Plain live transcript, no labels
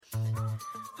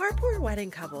our poor wedding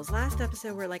couples. Last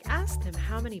episode, we're like, ask them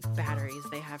how many batteries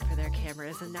they have for their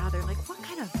cameras. And now they're like, what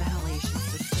kind of ventilation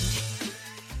system?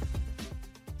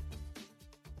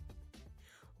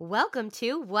 Welcome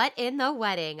to What in the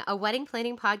Wedding, a wedding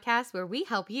planning podcast where we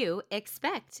help you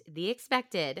expect the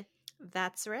expected.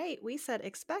 That's right. We said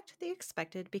expect the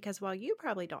expected because while you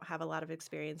probably don't have a lot of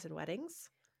experience in weddings,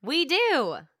 We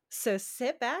do. so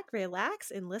sit back,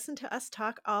 relax, and listen to us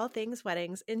talk all things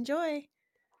weddings. Enjoy.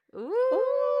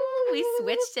 Ooh, we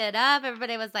switched it up.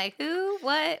 Everybody was like, who,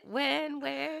 what, when,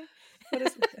 where? What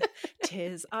is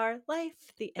Tis our life,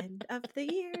 the end of the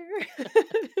year.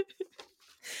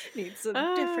 Need some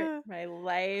different my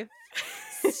life.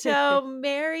 So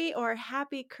merry or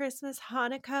happy Christmas,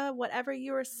 Hanukkah, whatever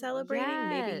you are celebrating.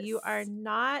 Maybe you are Yes.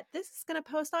 not. This is going to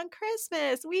post on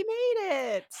Christmas. We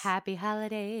made it. Happy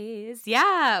holidays.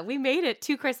 Yeah, we made it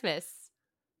to Christmas.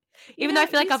 Even though I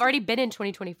feel like I've already been in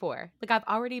 2024.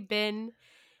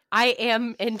 I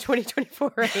am in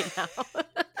 2024 right now.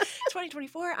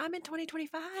 2024, I'm in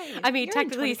 2025. I mean, You're in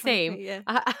technically 2023, same. yeah.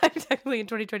 I'm technically in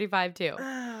 2025 too.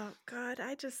 Oh, God.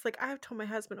 I've told my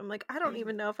husband, I'm like, I don't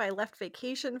even know if I left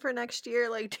vacation for next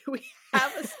year. Like, do we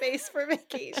have a space for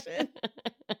vacation?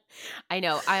 I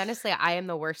know. I am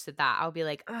the worst at that. I'll be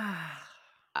like,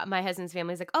 my husband's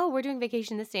family's like, oh, we're doing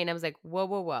vacation this day. And I was like,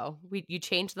 whoa. You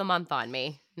changed the month on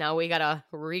me. Now we got to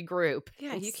regroup.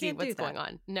 Yeah, and you see can't what's do that. going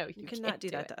on. No, You cannot can't do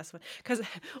that to us. Because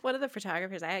one of the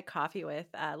photographers I had coffee with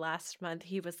last month,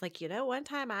 he was like, one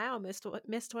time I almost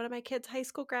missed one of my kids' high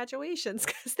school graduations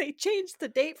because they changed the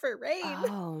date for rain.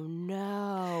 Oh,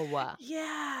 no.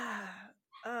 Yeah.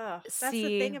 That's the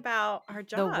See, thing about our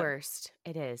job. The worst.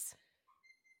 It is.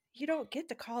 You don't get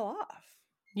to call off.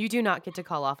 You do not get to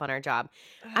call off on our job.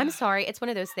 I'm sorry. It's one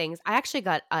of those things. I actually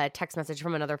got a text message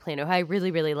from another planner who I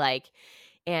really, really like.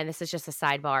 And this is just a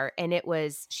sidebar. And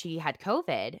she had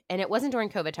COVID. And it wasn't during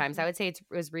COVID times. I would say it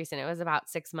was recent. It was about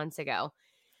 6 months ago.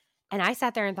 And I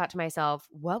sat there and thought to myself,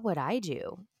 what would I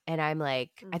do? And I'm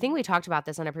like, I think we talked about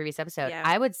this on a previous episode. Yeah.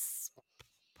 I would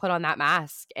put on that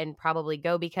mask and probably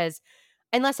go because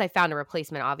unless I found a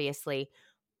replacement, obviously.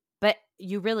 But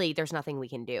there's nothing we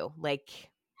can do. Like,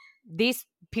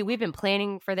 we've been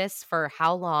planning for this for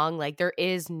how long? Like, there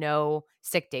is no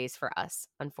sick days for us,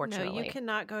 unfortunately. No, you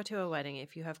cannot go to a wedding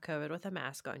if you have COVID with a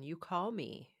mask on. You call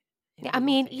me. Yeah, I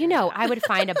mean, I would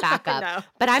find a backup.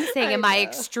 But I'm saying in my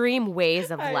extreme ways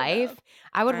of life,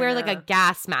 I would wear like a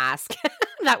gas mask.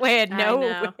 That way I had no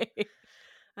way.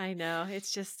 I know.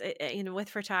 It's just, with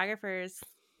photographers,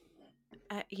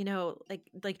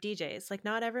 like DJs, like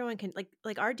not everyone can,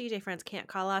 like our DJ friends can't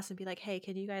call us and be like, hey,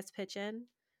 can you guys pitch in?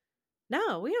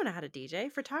 No, we don't know how to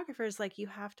DJ. Photographers, like, you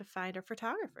have to find a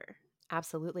photographer.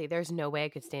 Absolutely. There's no way I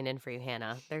could stand in for you,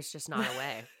 Hannah. There's just not a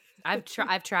way.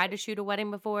 I've tried to shoot a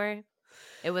wedding before.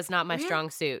 It was not my strong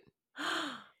suit.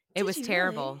 It was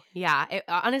terrible. Really? Yeah.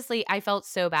 Honestly, I felt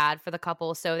so bad for the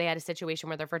couple. So they had a situation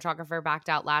where their photographer backed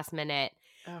out last minute.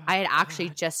 Oh, I had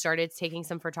actually just started taking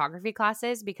some photography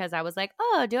classes because I was like,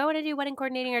 oh, do I want to do wedding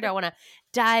coordinating or do I want to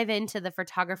dive into the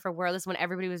photographer world? This is when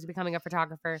everybody was becoming a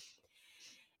photographer.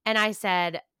 And I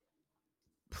said,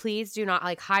 please do not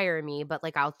hire me, but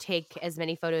I'll take as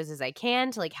many photos as I can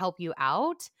to help you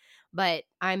out. But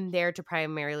I'm there to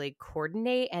primarily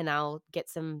coordinate and I'll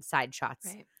get some side shots.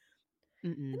 Right.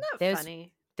 Isn't that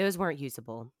funny? Those weren't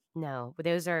usable. No,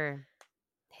 those are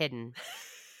hidden.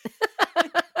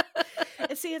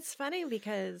 See, it's funny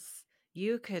because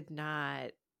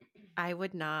I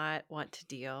would not want to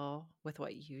deal with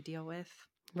what you deal with.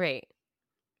 Right.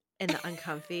 And the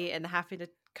uncomfy and the having to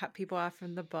cut people off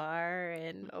from the bar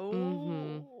and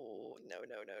no.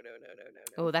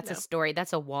 Oh, that's a story.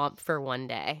 That's a womp for one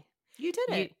day. You did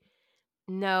it.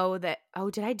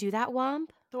 Did I do that womp?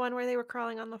 The one where they were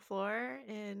crawling on the floor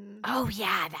and oh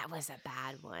yeah, that was a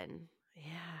bad one.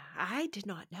 Yeah, I did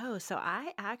not know. So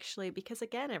I actually, because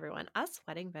again, everyone, us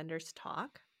wedding vendors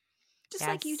talk. Just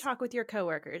like you talk with your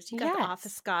coworkers. You got the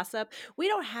office gossip. We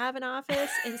don't have an office.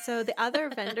 And so the other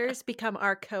vendors become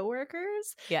our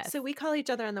coworkers. Yes. So we call each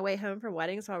other on the way home from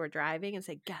weddings while we're driving and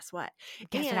say, guess what?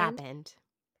 Guess what happened?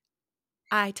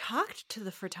 I talked to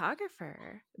the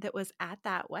photographer that was at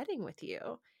that wedding with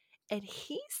you. And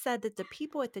he said that the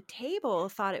people at the table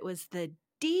thought it was the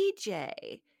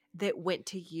DJ that went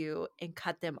to you and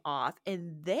cut them off.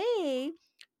 And they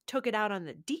took it out on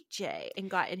the DJ and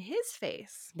got in his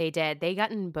face. They did. They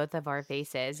got in both of our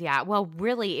faces. Yeah. Well,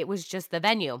 really, it was just the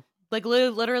venue.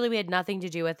 Literally, we had nothing to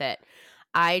do with it.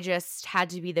 I just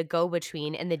had to be the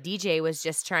go-between, and the DJ was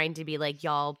just trying to be like,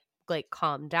 y'all,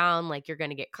 calm down. You're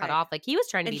going to get cut off. He was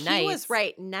trying to be nice. He was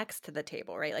right next to the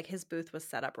table, right? His booth was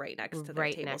set up right next to the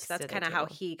table. So that's kind of how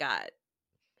he got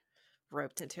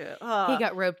roped into it. He Oh,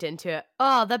 got roped into it.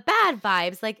 Oh, the bad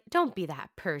vibes. Like, don't be that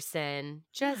person. no.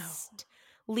 Just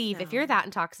leave. If you're No. that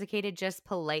intoxicated, just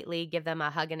politely give them a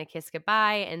hug and a kiss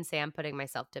goodbye and say, I'm putting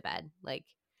myself to bed. Like,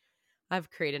 I've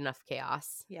created enough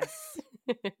chaos. Yes.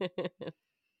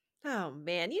 Oh,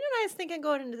 man. You know what I was thinking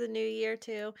going into the new year,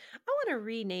 too? I want to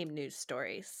rename news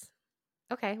stories.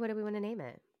 Okay, what do we want to name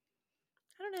it?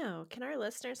 I don't know. Can our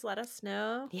listeners let us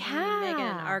know? I mean, Megan,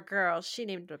 Yeah. our girl, she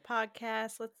named a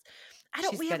podcast.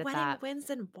 She's We good have at wedding that. wins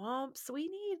and womps. We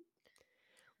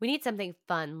need something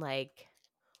fun like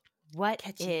What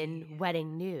in Catchy.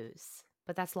 Wedding News?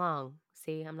 But that's long.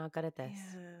 See, I'm not good at this.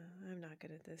 Yeah, I'm not good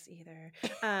at this either.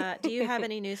 Do you have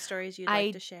any news stories you'd like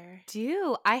I to share?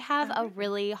 do. I have All a right.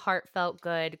 really heartfelt,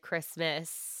 good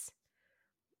Christmas,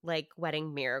 like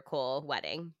wedding miracle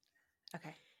wedding.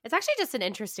 Okay. It's actually just an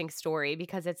interesting story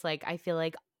because it's like, I feel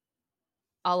like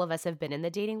all of us have been in the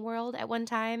dating world at one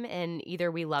time and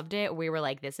either we loved it or we were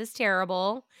like, this is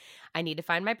terrible. I need to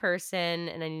find my person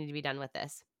and I need to be done with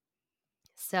this.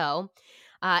 So,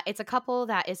 it's a couple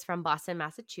that is from Boston,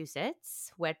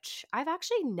 Massachusetts, which I've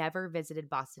actually never visited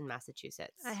Boston,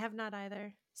 Massachusetts. I have not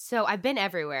either. So I've been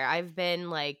everywhere. I've been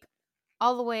like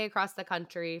all the way across the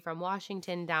country from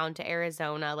Washington down to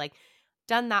Arizona, like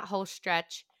done that whole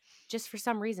stretch. Just for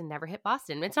some reason, never hit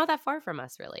Boston. It's not that far from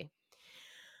us, really.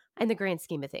 In the grand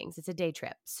scheme of things, it's a day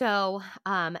trip. So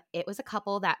it was a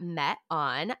couple that met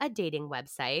on a dating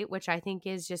website, which I think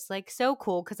is just like so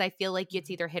cool because I feel like it's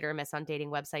either hit or miss on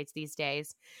dating websites these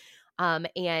days.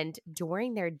 And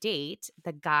during their date,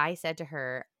 the guy said to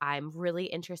her, I'm really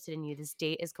interested in you. This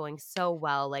date is going so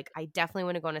well. Like, I definitely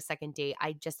want to go on a second date.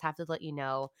 I just have to let you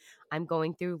know I'm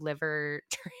going through liver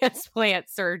transplant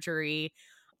surgery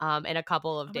in a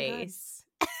couple of Oh my God. days.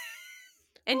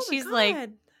 And Oh my she's like,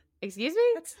 God. excuse me?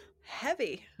 That's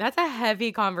heavy. That's a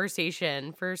heavy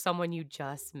conversation for someone you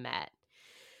just met.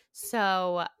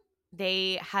 So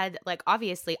they had like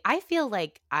obviously I feel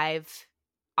like I've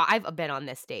been on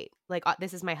this date. Like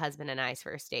this is my husband and I's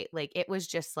first date. Like it was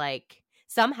just like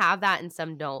some have that and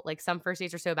some don't. Like some first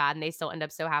dates are so bad and they still end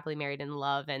up so happily married in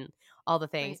love and all the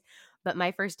things. Right. But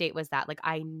my first date was that like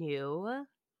I knew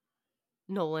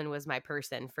Nolan was my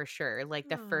person for sure. Like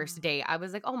the first Oh. date, I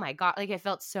was like, oh my God, like it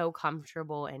felt so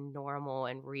comfortable and normal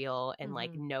and real and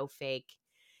like Mm-hmm. no fake.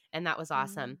 And that was Mm-hmm.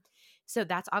 awesome. So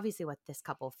that's obviously what this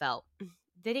couple felt.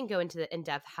 They didn't go into the in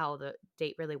depth how the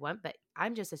date really went, but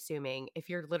I'm just assuming if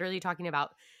you're literally talking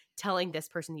about telling this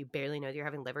person you barely know that you're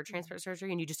having liver transplant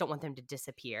surgery and you just don't want them to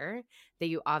disappear, that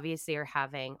you obviously are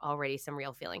having already some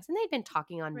real feelings. And they'd been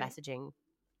talking on Right. messaging.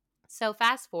 So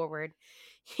fast forward,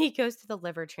 he goes to the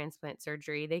liver transplant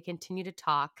surgery. They continue to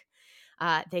talk.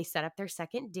 They set up their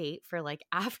second date for like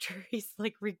after he's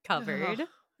like Oh, recovered.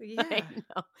 I yeah.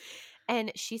 know.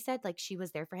 And she said like she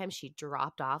was there for him. She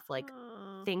dropped off like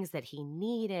Oh. things that he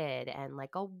needed and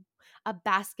like a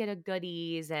basket of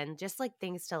goodies and just like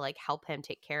things to like help him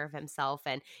take care of himself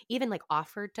and even like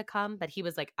offered to come, but he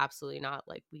was like absolutely not.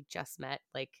 Like we just met.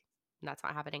 Like that's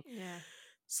not happening. Yeah.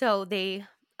 So they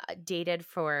dated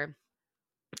for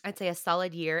I'd say a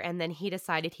solid year. And then he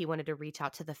decided he wanted to reach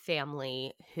out to the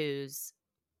family whose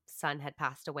son had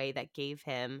passed away that gave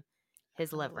him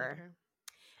his For the liver. liver.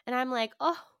 And I'm like,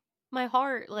 oh, my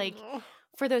heart, like Oh.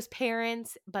 for those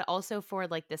parents, but also for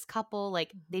like this couple,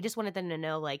 like they Mhm. just wanted them to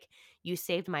know, like, you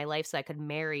saved my life so I could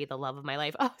marry the love of my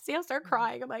life. Oh, see, I'll start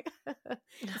crying. I'm like,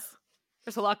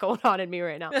 there's a lot going on in me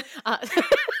right now.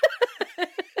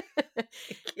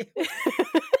 Thank you.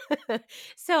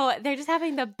 So they're just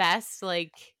having the best,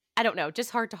 like, I don't know,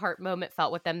 just heart to heart moment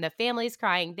felt with them. The family's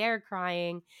crying, they're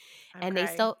crying, I'm and they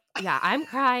crying. still, yeah, I'm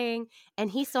crying, and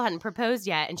he still hadn't proposed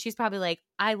yet. And she's probably like,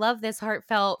 I love this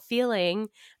heartfelt feeling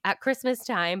at Christmas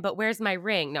time, but where's my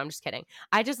ring? No, I'm just kidding.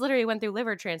 I just literally went through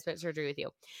liver transplant surgery with you.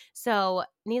 So,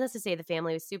 needless to say, the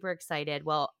family was super excited.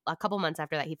 Well, a couple months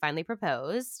after that, he finally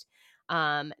proposed.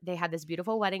 They had this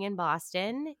beautiful wedding in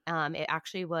Boston. It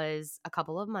actually was a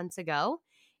couple of months ago,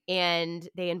 and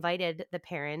they invited the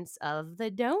parents of the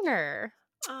donor.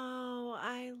 Oh,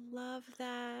 I love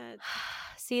that.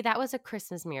 See, that was a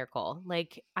Christmas miracle.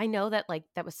 Like, I know that like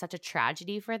that was such a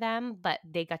tragedy for them, but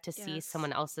they got to see Yes.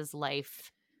 someone else's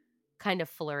life kind of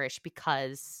flourish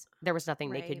because there was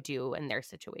nothing they could Right. do in their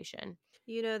situation.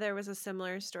 You know, there was a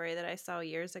similar story that I saw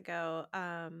years ago.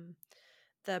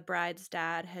 The bride's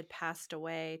dad had passed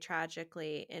away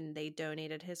tragically, and they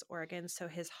donated his organs. So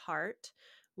his heart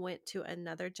went to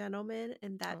another gentleman,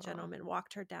 and that Oh, gentleman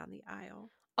walked her down the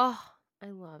aisle. oh, I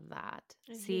love that.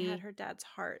 And he had See, her dad's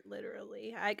heart,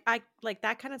 literally. I like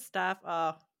that kind of stuff.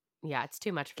 Oh, yeah, it's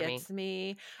too much for me. gets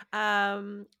me.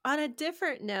 On a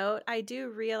different note, I do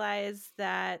realize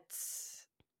that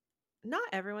not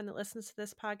everyone that listens to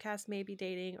this podcast may be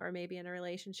dating or maybe in a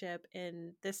relationship.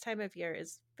 And this time of year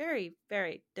is very,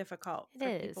 very difficult It for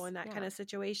is. people in that Yeah. kind of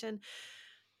situation.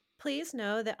 Please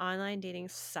know that online dating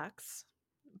sucks.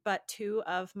 But two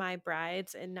of my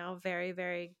brides and now very,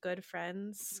 very good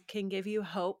friends can give you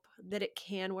hope that it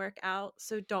can work out.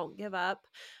 So don't give up.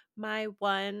 My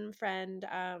one friend,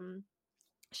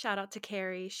 shout out to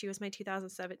Carrie. She was my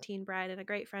 2017 bride and a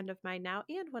great friend of mine now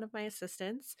and one of my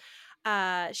assistants.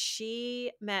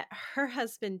 She met her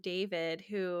husband, David,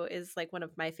 who is like one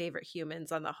of my favorite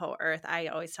humans on the whole earth. I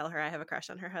always tell her I have a crush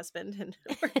on her husband and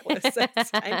we're close. So it's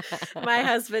fine. My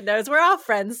husband knows we're all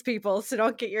friends, people. So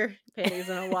don't get your panties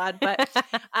in a wad. But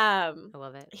I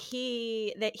love it.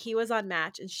 he was on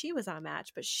Match and she was on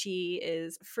Match, but she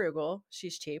is frugal.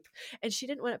 She's cheap and she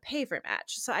didn't want to pay for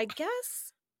Match. So I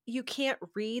guess you can't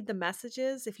read the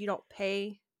messages if you don't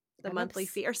pay the monthly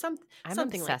fee or something I'm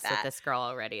like obsessed with that. this girl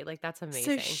already. Like, that's So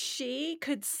amazing. she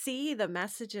could see the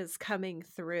messages coming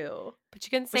through, But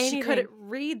you couldn't but say she anything. couldn't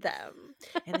read them.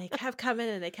 And they kept coming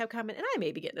and they kept coming. And I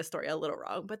may be getting the story a little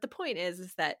wrong, but the point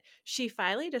is that she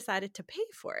finally decided to pay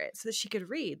for it so that she could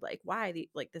read like why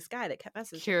this guy that kept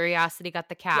messaging. Curiosity got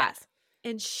the cat. Yes.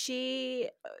 And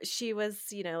she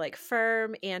was, like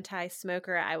firm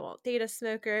anti-smoker. I won't date a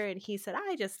smoker. And he said,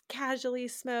 I just casually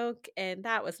smoke. And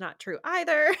that was not true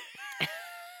either.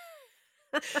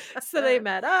 So they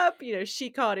met up,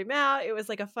 she called him out. It was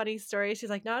like a funny story.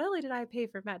 She's like, not only did I pay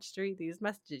for Match to read these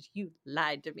messages, you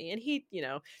lied to me. And he,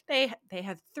 they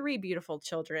have 3 beautiful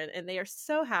children and they are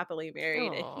so happily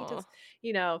married. Aww. And he just,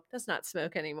 does not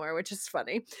smoke anymore, which is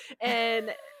funny.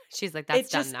 And she's like, that's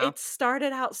done now. It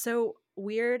started out so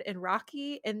weird and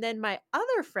rocky. And then my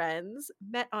other friends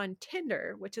met on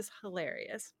Tinder, which is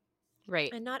hilarious.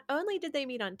 Right. And not only did they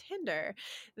meet on Tinder,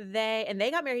 they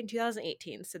got married in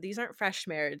 2018. So these aren't fresh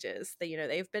marriages.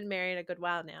 They've been married a good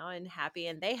while now and happy,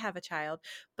 and they have a child.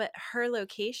 But her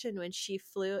location when she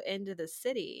flew into the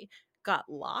city got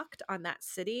locked on that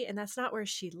city, and that's not where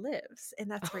she lives, and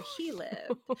that's where he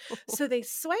lived. So they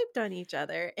swiped on each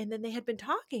other, and then they had been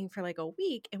talking for like a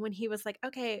week. And when he was like,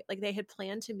 okay, like they had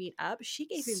planned to meet up, she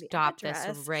gave him the address.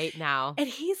 Stop this right now. And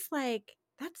he's like,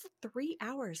 that's 3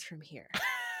 hours from here.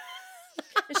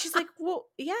 And she's like, well,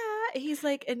 yeah. He's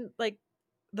like, and like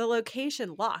the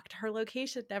location locked. Her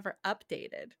location never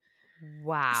updated.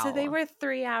 Wow. So they were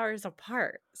 3 hours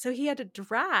apart. So he had to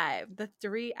drive the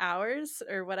 3 hours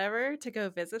or whatever to go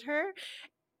visit her.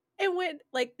 And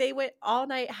they went all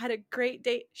night, had a great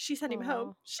date. She sent him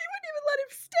home. She wouldn't even let him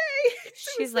stay.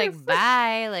 She's like,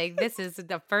 bye. Like, this is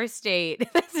the first date.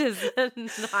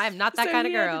 I'm not that kind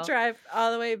of girl. He had to drive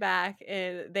all the way back,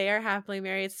 and they are happily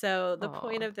married. So the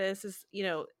point of this is,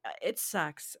 it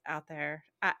sucks out there.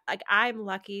 I'm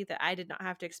lucky that I did not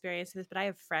have to experience this, but I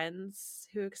have friends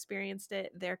who experienced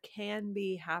it. There can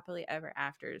be happily ever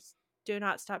afters. Do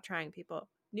not stop trying, people.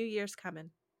 New Year's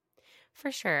coming. For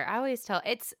sure. I always tell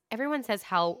everyone says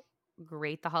how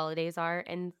great the holidays are,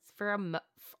 and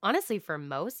honestly for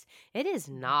most it is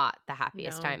not the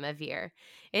happiest time of year.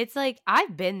 It's like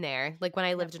I've been there, like when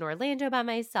I lived in Orlando by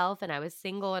myself and I was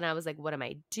single and I was like, what am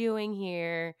I doing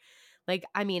here? Like,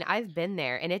 I mean, I've been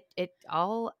there, and it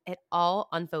all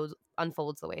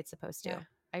unfolds the way it's supposed to. Yeah.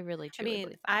 I really truly believe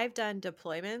that. I've done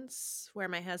deployments where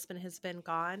my husband has been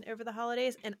gone over the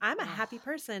holidays, and I'm a happy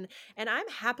person, and I'm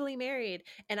happily married,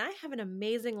 and I have an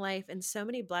amazing life and so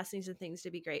many blessings and things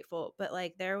to be grateful. But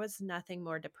like, there was nothing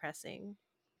more depressing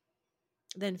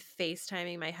than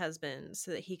FaceTiming my husband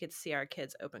so that he could see our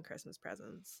kids open Christmas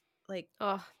presents. Like,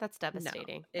 oh, that's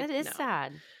devastating. That is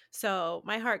sad. So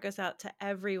my heart goes out to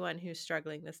everyone who's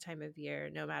struggling this time of year,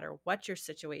 no matter what your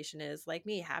situation is. Like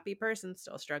me, happy person,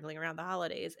 still struggling around the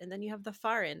holidays. And then you have the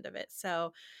far end of it.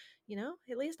 So,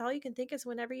 at least all you can think is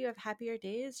whenever you have happier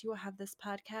days, you will have this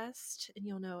podcast and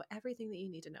you'll know everything that you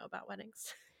need to know about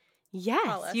weddings.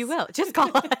 Yes, you will. Just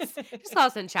call us. Just call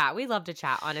us and chat. We love to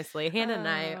chat, honestly. Hannah and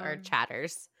I are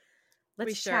chatters.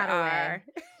 Let's chat away.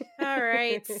 All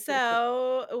right.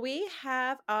 So we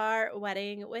have our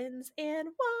wedding wins and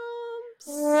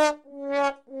whomps.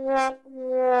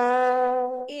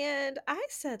 And I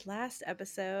said last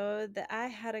episode that I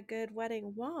had a good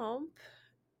wedding whomp.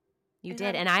 You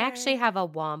did. And I actually have a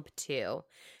whomp too.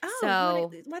 Oh,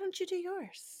 so why don't you do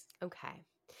yours? Okay.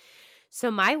 So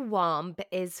my whomp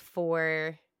is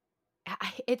for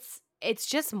it's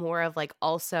just more of like,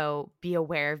 also be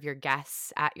aware of your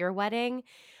guests at your wedding.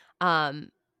 And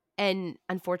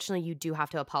unfortunately you do have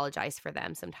to apologize for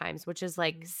them sometimes, which is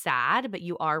like sad, but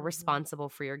you are responsible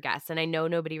for your guests. And I know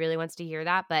nobody really wants to hear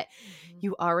that, but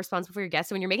you are responsible for your guests.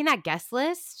 So when you're making that guest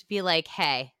list, be like,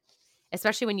 hey,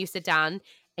 especially when you sit down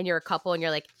and you're a couple and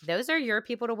you're like, those are your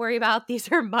people to worry about.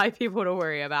 These are my people to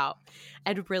worry about.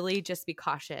 And really just be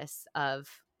cautious of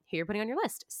who you're putting on your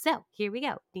list. So here we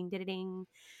go. Ding, ding,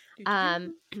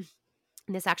 ding.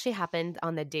 This actually happened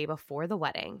on the day before the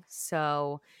wedding.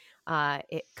 So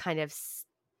it kind of,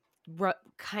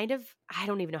 I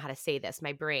don't even know how to say this,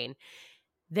 my brain.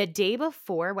 The day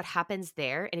before, what happens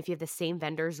there, and if you have the same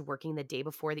vendors working the day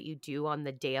before that you do on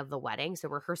the day of the wedding, so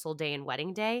rehearsal day and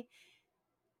wedding day,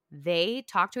 they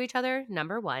talk to each other,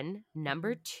 number one.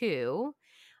 Number two,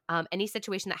 any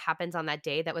situation that happens on that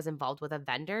day that was involved with a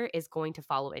vendor is going to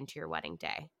follow into your wedding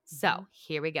day. So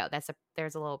here we go.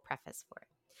 There's a little preface for it.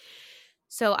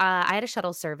 So I had a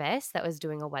shuttle service that was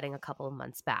doing a wedding a couple of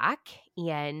months back,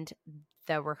 and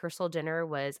the rehearsal dinner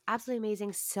was absolutely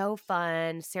amazing, so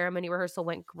fun. Ceremony rehearsal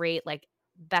went great, like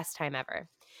best time ever.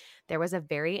 There was a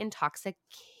very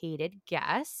intoxicated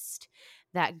guest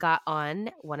that got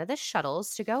on one of the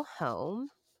shuttles to go home.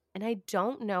 And I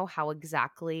don't know how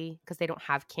exactly, because they don't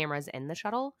have cameras in the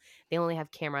shuttle. They only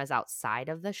have cameras outside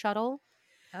of the shuttle.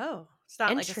 Oh, it's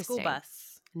not like a school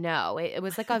bus. No, it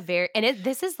was like a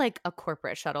this is like a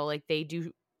corporate shuttle. Like they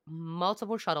do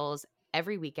multiple shuttles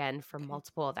every weekend for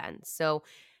multiple events. So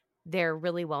they're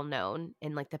really well known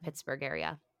in like the Pittsburgh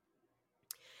area.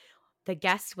 The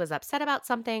guest was upset about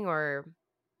something, or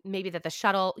maybe that the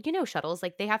shuttle, shuttles,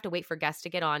 like they have to wait for guests to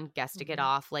get on, guests to get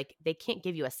off. Like they can't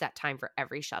give you a set time for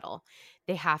every shuttle.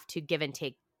 They have to give and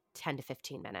take 10 to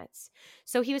 15 minutes.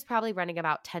 So he was probably running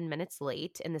about 10 minutes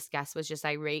late, and this guest was just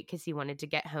irate because he wanted to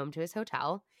get home to his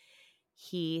hotel.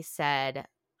 He said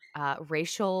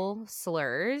racial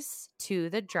slurs to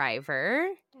the driver.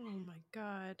 Oh my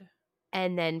God.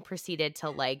 And then proceeded to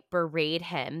like berate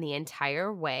him the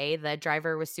entire way. The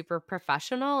driver was super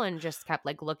professional and just kept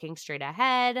like looking straight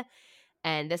ahead.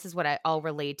 And this is what all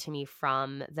relayed to me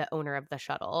from the owner of the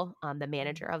shuttle, the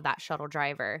manager of that shuttle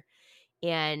driver.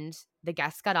 And the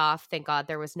guests got off. Thank God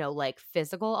there was no like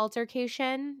physical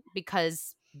altercation,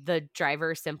 because the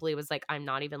driver simply was like, I'm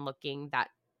not even looking that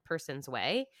person's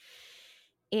way,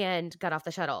 and got off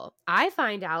the shuttle. I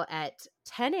find out at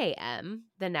 10 a.m.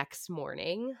 the next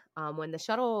morning when the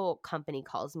shuttle company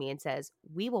calls me and says,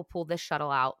 we will pull this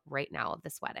shuttle out right now of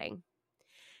this wedding.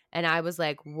 And I was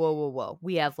like, whoa, whoa, whoa.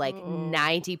 We have like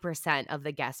 90% of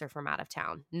the guests are from out of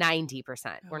town.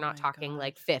 90%. We're not talking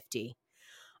like 50.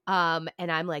 And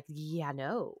I'm like, yeah,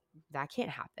 no, that can't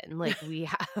happen. Like we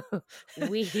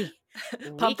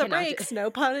pump the brakes, no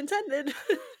pun intended.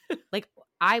 Like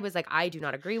I was like, I do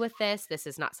not agree with this. This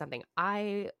is not something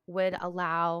I would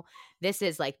allow. This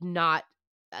is not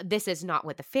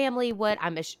what the family would.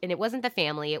 And it wasn't the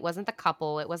family. It wasn't the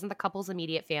couple. It wasn't the couple's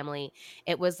immediate family.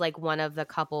 It was like one of the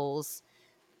couple's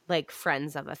like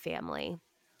friends of a family.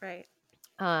 Right.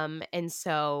 And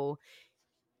so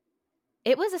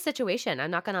it was a situation.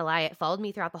 I'm not going to lie. It followed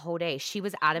me throughout the whole day. She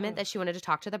was adamant that she wanted to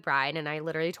talk to the bride, and I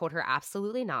literally told her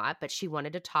absolutely not, but she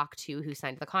wanted to talk to who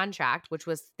signed the contract, which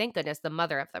was, thank goodness, the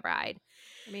mother of the bride.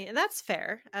 I mean, and that's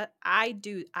fair. I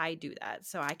do that,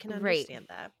 so I can understand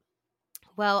that.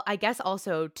 Well, I guess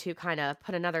also to kind of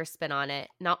put another spin on it,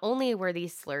 not only were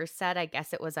these slurs said, I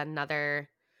guess it was another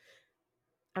 –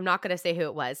 I'm not going to say who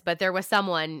it was, but there was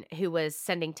someone who was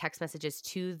sending text messages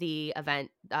to the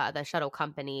event, the shuttle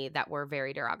company, that were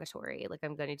very derogatory. Like,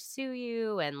 I'm going to sue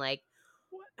you, and like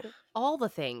all the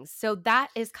things. So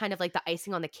that is kind of like the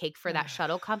icing on the cake for that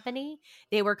shuttle company.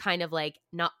 They were kind of like,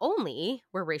 not only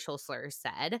were racial slurs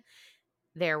said,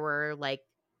 there were like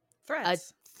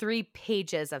threats. 3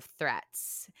 pages of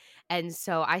threats. And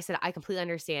so I said, I completely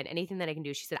understand anything that I can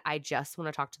do. She said, I just want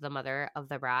to talk to the mother of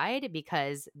the bride,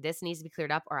 because this needs to be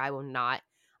cleared up, or I will not.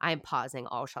 I am pausing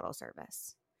all shuttle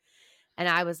service. And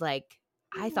I was like,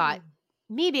 I thought,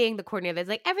 me being the coordinator that's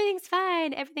like, everything's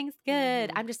fine, everything's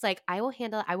good. I'm just like, I will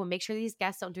handle it. I will make sure these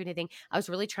guests don't do anything. I was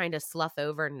really trying to slough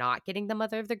over not getting the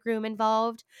mother of the groom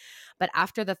involved. But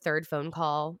after the 3rd phone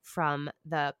call from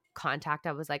the contact,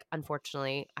 I was like,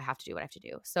 unfortunately, I have to do what I have to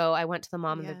do. So I went to the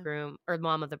mom of the groom, or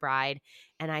mom of the bride,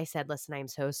 and I said, listen, I'm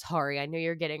so sorry. I know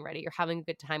you're getting ready. You're having a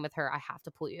good time with her. I have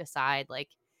to pull you aside. Like,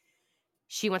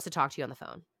 she wants to talk to you on the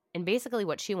phone. And basically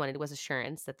what she wanted was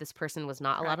assurance that this person was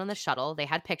not allowed on the shuttle. They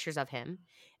had pictures of him,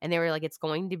 and they were like, it's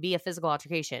going to be a physical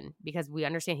altercation, because we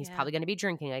understand he's probably going to be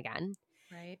drinking again.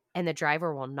 Right. And the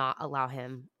driver will not allow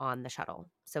him on the shuttle.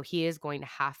 So he is going to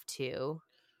have to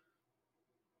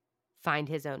find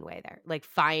his own way there. Like,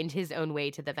 find his own way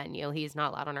to the venue. He's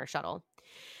not allowed on our shuttle.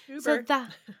 Uber. So the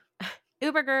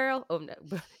Uber girl,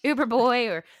 Uber boy,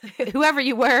 or whoever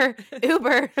you were,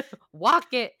 Uber,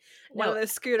 walk it. One of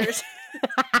those scooters.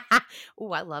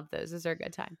 Oh, I love those. Those are a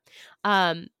good time.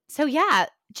 So yeah,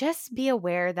 just be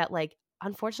aware that like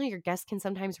unfortunately, your guests can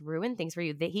sometimes ruin things for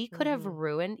you. That he could have Mhm.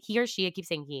 ruined, he or she, I keep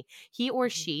saying he or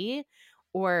Mhm. she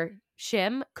or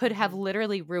Shim could have Mhm.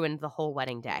 literally ruined the whole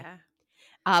wedding day.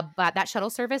 Yeah. But that shuttle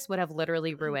service would have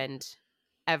literally ruined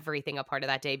everything a part of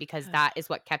that day, because that is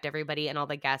what kept everybody and all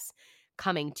the guests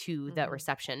coming to the Mhm.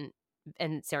 reception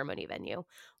and ceremony venue.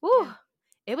 Woo! Yeah.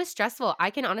 It was stressful. I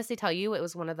can honestly tell you it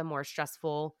was one of the more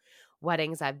stressful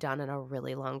weddings I've done in a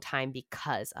really long time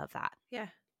because of that. Yeah.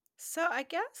 So I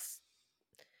guess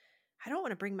I don't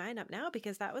want to bring mine up now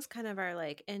because that was kind of our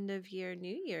like end of year,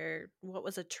 new year. What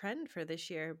was a trend for this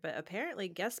year? But apparently,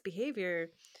 guest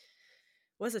behavior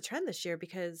was a trend this year It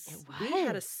because we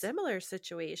had a was. similar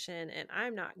situation. And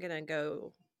I'm not going to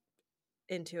go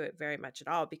into it very much at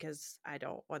all because I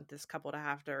don't want this couple to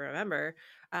have to remember,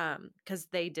 because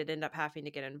they did end up having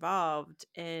to get involved.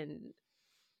 And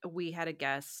we had a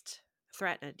guest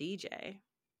threaten a DJ.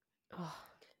 Oh,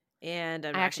 And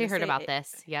I'm I not actually going to heard say about it.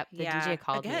 this. Yep. The DJ Yeah,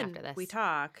 called me again, after we this.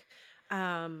 talk,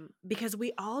 because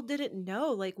we all didn't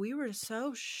know, like, we were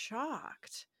so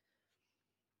shocked.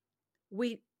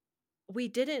 We we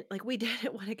didn't like, we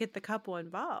didn't wanna get the couple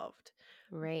involved,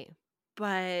 Right.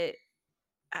 but,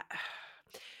 uh,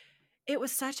 it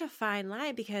was such a fine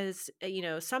line because,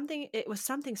 something it was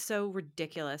something so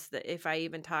ridiculous that if I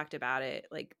even talked about it,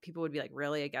 like, people would be like,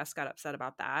 "Really? A guest got upset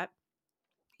about that?"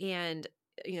 And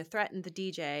threatened the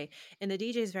DJ, and the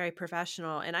DJ is very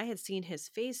professional, and I had seen his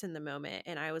face in the moment,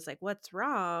 and I was like, "What's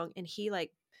wrong?" And he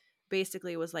like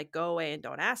basically was like, "Go away and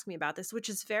don't ask me about this," which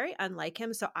is very unlike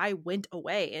him. So I went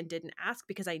away and didn't ask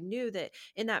because I knew that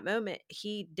in that moment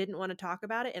he didn't want to talk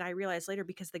about it. And I realized later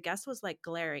because the guest was like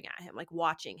glaring at him, like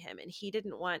watching him, and he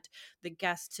didn't want the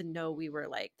guest to know we were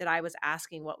like that I was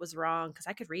asking what was wrong because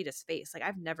I could read his face. Like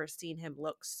I've never seen him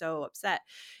look so upset.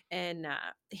 And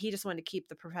he just wanted to keep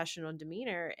the professional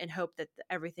demeanor and hope that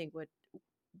everything would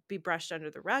be brushed under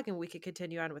the rug and we could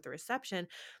continue on with the reception.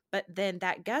 But then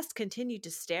that guest continued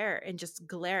to stare and just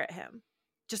glare at him.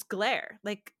 Just glare.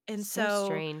 Like, and So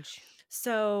strange.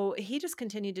 so he just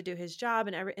continued to do his job,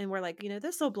 and we're like,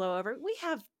 this will blow over. We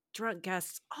have drunk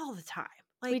guests all the time.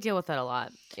 We Like, deal with it a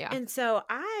lot. Yeah. and so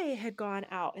I had gone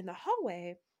out in the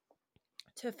hallway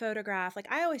to photograph. Like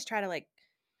I always try to like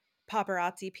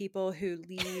paparazzi people who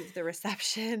leave the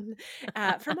reception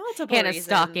for multiple Hannah's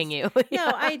stalking reasons. you. No,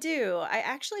 Yeah. I do. I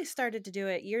actually started to do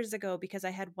it years ago because I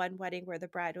had one wedding where the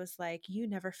bride was like, "You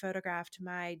never photographed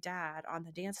my dad on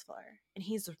the dance floor." And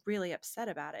he's really upset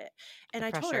about it. And The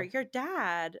I told her, pressure. "Your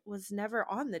dad was never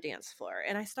on the dance floor."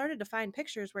 And I started to find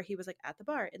pictures where he was like at the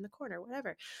bar, in the corner,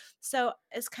 whatever. So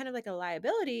it's kind of like a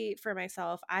liability for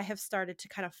myself. I have started to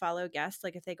kind of follow guests.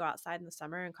 Like if they go outside in the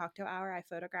summer and cocktail hour, I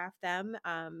photograph them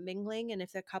mingling. And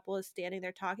if the couple is standing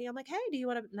there talking, I'm like, "Hey, do you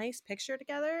want a nice picture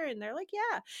together?" And they're like,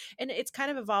 "Yeah." And it's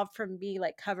kind of evolved from me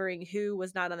like covering who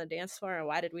was not on the dance floor and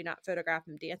why did we not photograph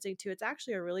them dancing, to it's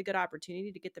actually a really good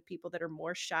opportunity to get the people that are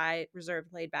more shy,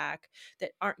 reserved, laid back,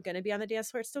 that aren't going to be on the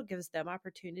dance floor. It still gives them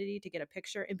opportunity to get a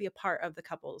picture and be a part of the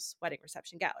couple's wedding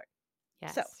reception gallery.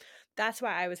 So Yes. that's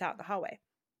why I was out in the hallway.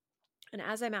 And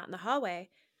as I'm out in the hallway,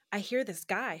 I hear this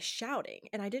guy shouting,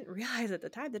 and I didn't realize at the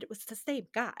time that it was the same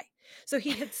guy. So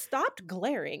he had stopped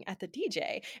glaring at the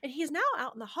DJ, and he's now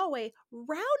out in the hallway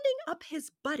rounding up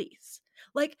his buddies.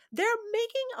 Like they're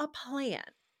making a plan.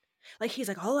 Like he's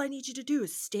like, "All I need you to do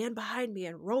is stand behind me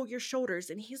and roll your shoulders."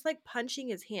 And he's like punching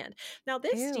his hand. Now,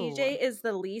 this Ew. DJ is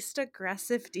the least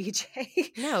aggressive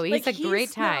DJ. No, Like he's a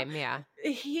great time. Yeah.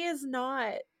 he is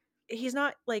not, he's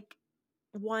not like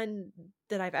one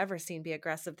that I've ever seen be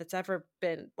aggressive that's ever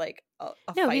been like a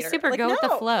No, he's fighter. super Like, go with the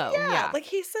no, flow. yeah, Yeah. like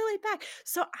he's so laid back.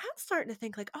 So I'm starting to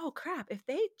think like, oh crap, if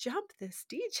they jump this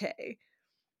DJ,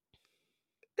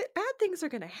 bad things are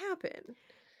gonna happen.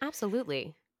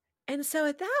 Absolutely. And so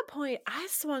at that point, I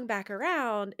swung back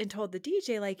around and told the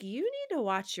DJ, like, "You need to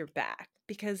watch your back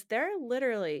because they're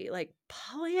literally like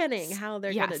planning how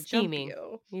they're Yeah, gonna jump scheming.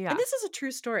 you." And Yeah. this is a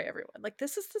true story, everyone. Like,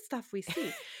 this is the stuff we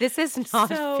see. This is not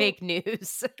So fake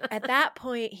news. at that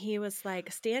point, he was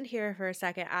like, "Stand here for a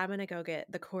second. I'm going to go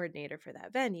get the coordinator for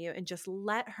that venue and just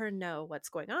let her know what's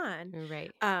going on."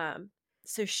 Right. Um,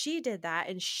 so she did that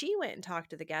and she went and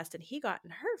talked to the guest and he got in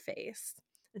her face.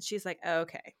 And she's like,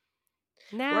 "Okay,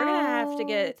 we're going to have to Now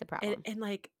get," it's a and, problem. and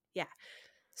like, yeah.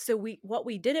 So what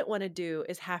we didn't want to do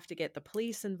is have to get the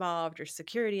police involved or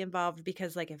security involved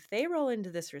because like if they roll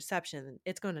into this reception,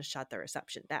 it's going to shut the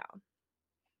reception down.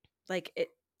 Like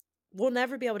we'll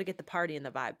never be able to get the party and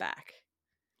the vibe back.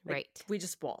 Like Right. we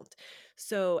just won't.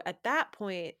 So at that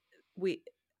point, we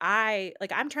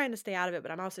I'm trying to stay out of it,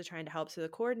 but I'm also trying to help. So the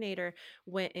coordinator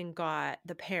went and got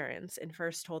the parents and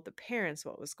first told the parents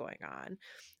what was going on.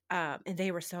 And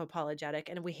they were so apologetic,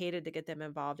 and we hated to get them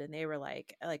involved, and they were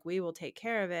like we will take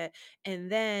care of it.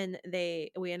 And then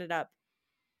we ended up,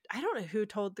 I don't know who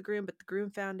told the groom, but the groom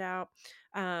found out.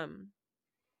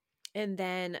 And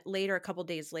then later, a couple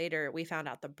days later, we found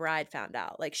out the bride found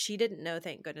out. Like, she didn't know,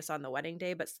 thank goodness, on the wedding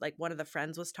day, but like one of the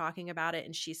friends was talking about it,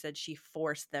 and she said she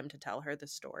forced them to tell her the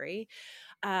story.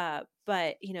 But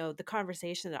the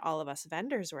conversation that all of us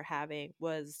vendors were having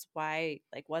was, why,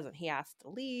 like, wasn't he asked to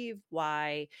leave?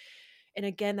 Why? And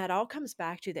again, that all comes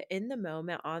back to, that in the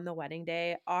moment on the wedding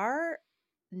day, our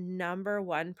number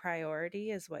one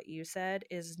priority is what you said,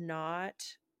 is not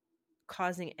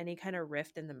causing any kind of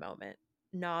rift in the moment.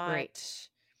 Not Right.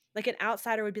 like an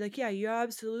outsider would be like, yeah, you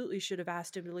absolutely should have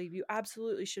asked him to leave. You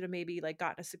absolutely should have maybe like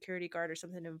gotten a security guard or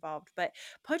something involved. But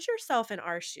put yourself in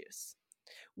our shoes.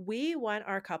 We want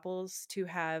our couples to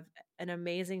have an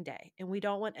amazing day, and we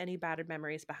don't want any bad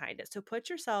memories behind it. So put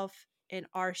yourself in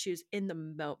our shoes in the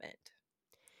moment.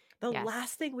 The Yes.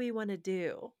 last thing we want to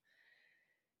do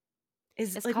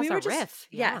is It's like, cause we a were just, riff.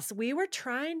 Yeah. yes, we were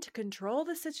trying to control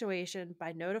the situation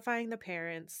by notifying the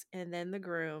parents and then the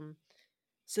groom,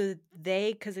 so that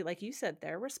they, because like you said,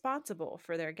 they're responsible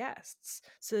for their guests,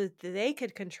 so that they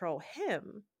could control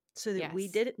him, so that we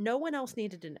Yes. didn't, no one else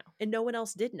needed to know, and no one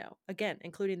else did know, again,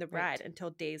 including the bride, Right. until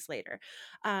days later.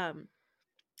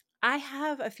 I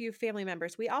have a few family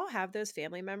members. We all have those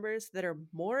family members that are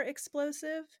more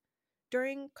explosive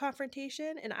during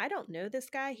confrontation. And I don't know this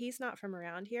guy. He's not from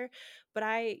around here. But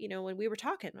when we were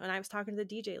talking, when I was talking to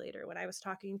the DJ later, when I was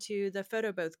talking to the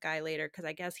photo booth guy later, because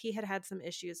I guess he had some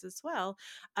issues as well.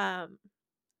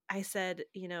 I said,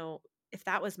 if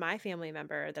that was my family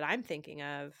member that I'm thinking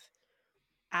of,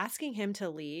 asking him to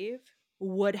leave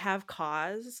would have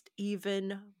caused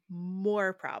even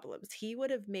more problems. He would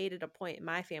have made it a point,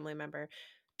 my family member,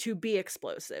 to be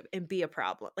explosive and be a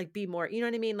problem, like be more, you know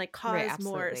what I mean? Like Right. cause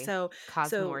more. Absolutely. So,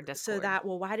 Cause more so discord. that,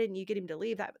 well, why didn't you get him to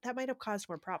leave? That might have caused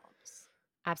more problems.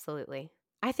 Absolutely.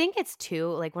 I think it's too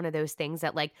like one of those things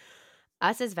that like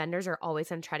us as vendors are always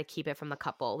going to try to keep it from the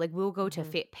couple. Like we'll go to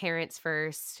parents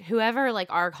first, whoever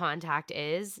like our contact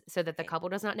is, so that the Right. couple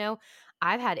does not know.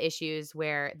 I've had issues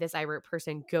where this irate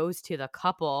person goes to the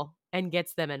couple and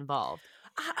gets them involved.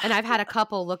 And I've had a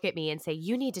couple look at me and say,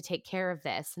 you need to take care of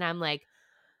this. And I'm like,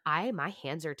 my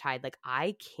hands are tied. Like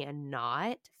I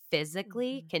cannot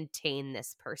physically contain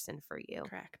this person for you.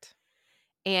 Correct.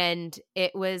 And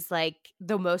it was like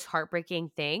the most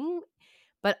heartbreaking thing,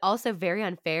 but also very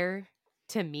unfair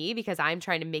to me, because I'm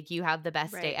trying to make you have the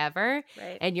best day ever.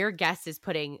 Right. And your guest is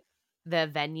putting the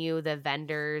venue, the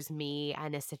vendors, me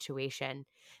in a situation.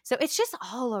 So it's just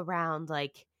all around.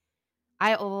 Like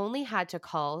I only had to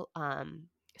call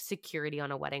security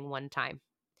on a wedding one time.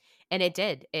 And it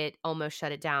did. It almost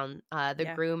shut it down.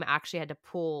 The groom actually had to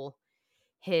pull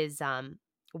his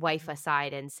wife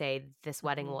aside and say, this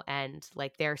wedding will end.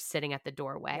 Like they're sitting at the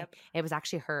doorway. Yep. It was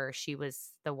actually her. She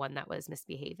was the one that was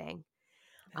misbehaving.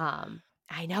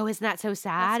 I know. Isn't that so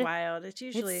sad? That's wild. It's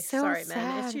usually, it's so sorry, sad.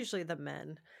 men. It's usually the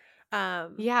men.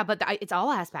 Yeah, but it's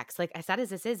all aspects. Like as sad as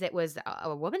this is, it was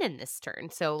a woman in this turn.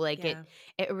 So like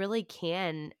it really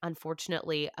can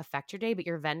unfortunately affect your day. But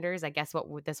your vendors, I guess what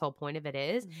this whole point of it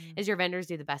is your vendors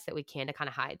do the best that we can to kind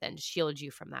of hide then shield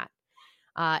you from that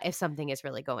if something is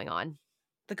really going on.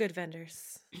 The good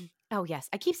vendors. Oh yes,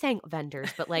 I keep saying vendors,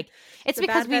 but like it's the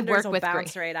because bad we vendors work will with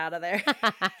bounce right out of there.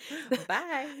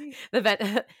 Bye.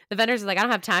 The vendors are like, I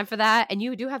don't have time for that, and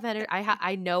you do have vendors.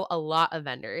 I know a lot of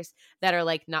vendors that are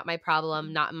like, not my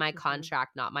problem, not in my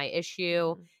contract, not my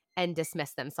issue, and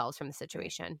dismiss themselves from the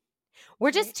situation.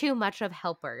 We're just too much of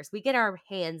helpers. We get our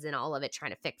hands in all of it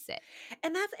trying to fix it.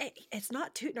 And it's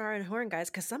not tooting our own horn, guys,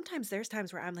 because sometimes there's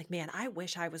times where I'm like, man, I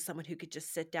wish I was someone who could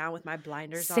just sit down with my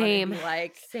blinders on and be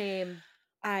like, same.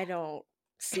 I don't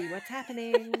see what's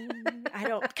happening. I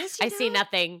don't, because I see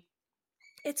nothing.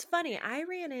 It's funny. I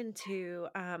ran into,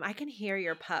 I can hear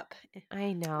your pup.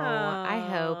 I know.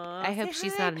 I hope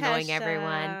she's not annoying Pesha.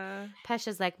 Everyone.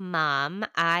 Pesha's like, Mom,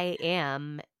 I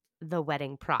am the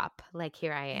wedding prop. Like,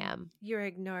 here I am. You're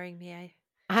ignoring me.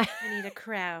 I need a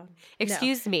crown.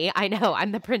 Excuse me. I know.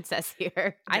 I'm the princess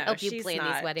here. I help you plan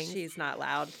these weddings. She's not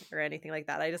loud or anything like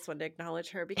that. I just wanted to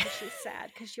acknowledge her because she's sad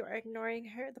because you're ignoring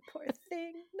her. The poor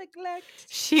thing. Neglect.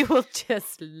 She will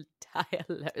just die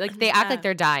alone. Like, they act like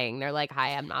they're dying. They're like,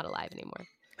 hi, I'm not alive anymore.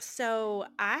 So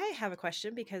I have a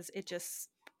question because it just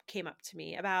came up to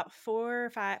me about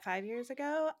 5 years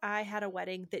ago. I had a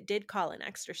wedding that did call in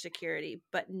extra security,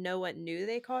 but no one knew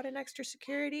they called in extra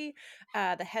security.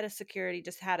 The head of security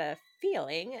just had a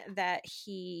feeling that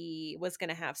he was going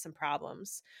to have some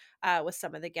problems with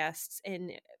some of the guests.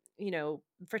 And,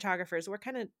 photographers, we're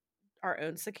kind of our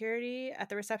own security at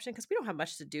the reception because we don't have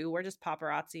much to do. We're just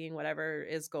paparazziing whatever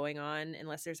is going on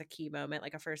unless there's a key moment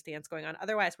like a first dance going on.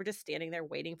 Otherwise, we're just standing there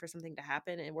waiting for something to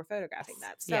happen and we're photographing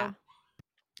that. So Yeah.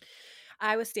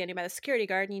 I was standing by the security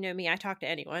guard, and you know me, I talk to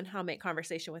anyone. I'll make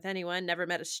conversation with anyone, never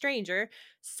met a stranger.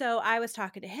 So I was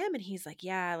talking to him and he's like,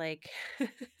 yeah, like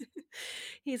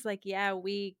he's like, yeah,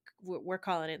 we're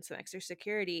calling in some extra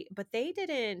security, but they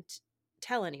didn't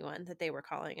tell anyone that they were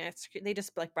calling. They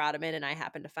just like brought him in and I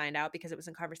happened to find out because it was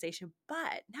in conversation.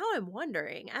 But now I'm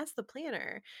wondering, as the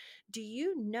planner, do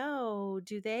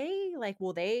they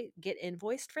will they get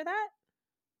invoiced for that?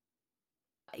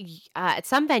 At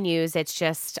some venues, it's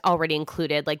just already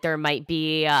included. Like there might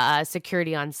be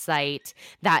security on site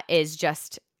that is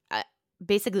just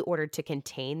basically ordered to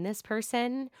contain this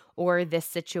person or this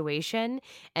situation,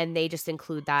 and they just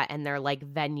include that in their like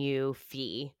venue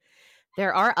fee.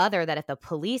 There are other that if the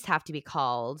police have to be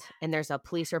called and there's a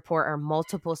police report or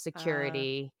multiple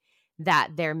security,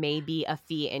 that there may be a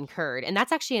fee incurred. And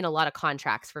that's actually in a lot of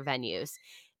contracts for venues.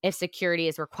 If security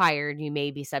is required, you may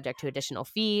be subject to additional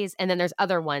fees. And then there's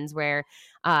other ones where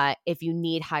if you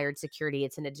need hired security,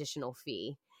 it's an additional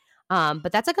fee.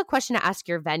 But that's a good question to ask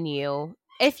your venue.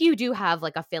 If you do have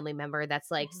like a family member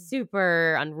that's like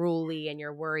super unruly and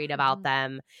you're worried about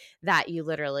them, that you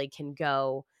literally can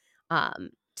go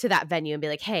to that venue and be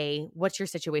like, hey, what's your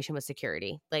situation with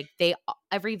security? Like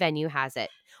every venue has it,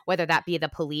 whether that be the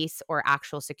police or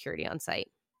actual security on site.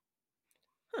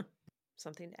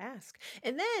 Something to ask.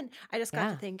 And then I just got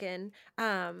to thinking,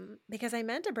 because I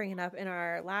meant to bring it up in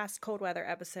our last cold weather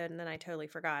episode and then I totally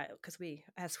forgot because we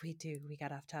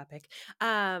got off topic.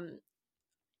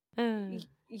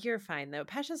 You're fine though.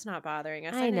 Pesha's not bothering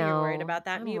us. I know you're worried about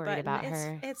that mute button. About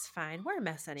her. It's fine. We're a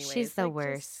mess anyways. She's the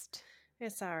worst.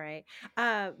 It's all right.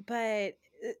 But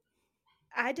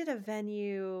I did a brand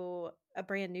new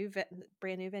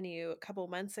venue a couple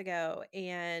months ago,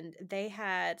 and they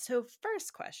had, so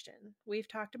first question, we've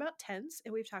talked about tents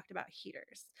and we've talked about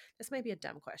heaters. This might be a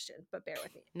dumb question, but bear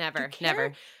with me. Never.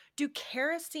 Do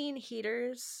kerosene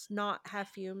heaters not have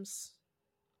fumes?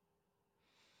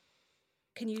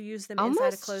 Can you use them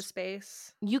inside a closed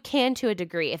space? You can to a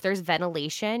degree. If there's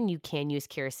ventilation, you can use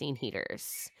kerosene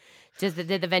heaters. Did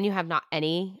the venue have not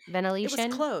any ventilation? It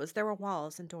was closed. There were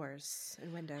walls and doors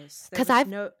and windows. Because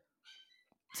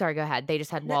Sorry, go ahead. They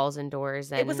just had walls and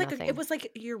doors and nothing. It was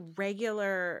like your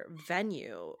regular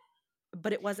venue,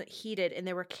 but it wasn't heated, and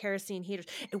there were kerosene heaters.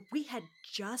 And we had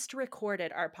just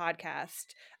recorded our podcast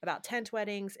about tent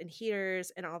weddings and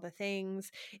heaters and all the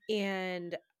things.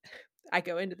 And I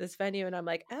go into this venue and I'm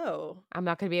like, oh, I'm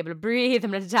not going to be able to breathe.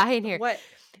 I'm going to die in here. What?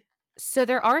 So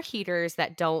there are heaters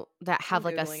that have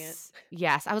like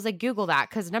yes. I was like, Google that.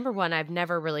 Because number one, I've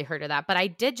never really heard of that, but I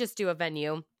did just do a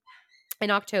venue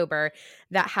in October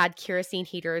that had kerosene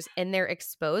heaters in there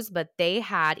exposed, but they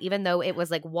had, even though it was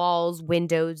like walls,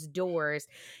 windows, doors,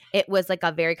 it was like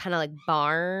a very kind of like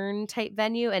barn type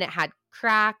venue, and it had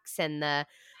cracks, and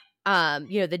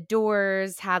the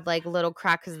doors had like little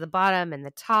cracks at the bottom and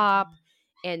the top.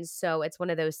 And so it's one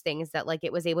of those things that like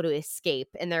it was able to escape,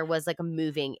 and there was like a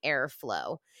moving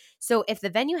airflow. So if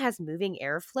the venue has moving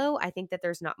airflow, I think that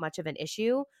there's not much of an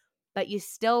issue, but you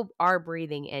still are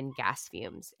breathing in gas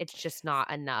fumes. It's just not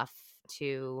enough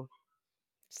to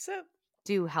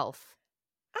do health.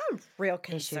 I'm real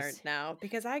concerned now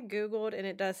because I Googled and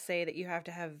it does say that you have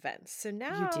to have vents. So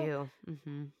now you do.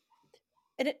 Mm-hmm.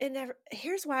 And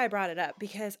here's why I brought it up,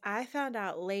 because I found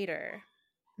out later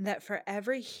that for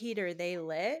every heater they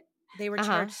lit, they were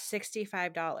charged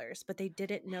 $65, but they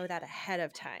didn't know that ahead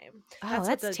of time.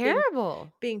 That's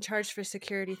terrible. Being charged for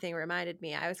security thing reminded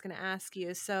me. I was going to ask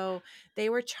you. So they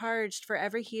were charged for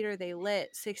every heater they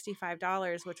lit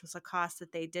 $65, which was a cost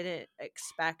that they didn't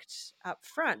expect up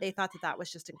front. They thought that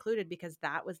was just included because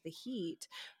that was the heat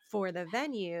for the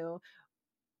venue.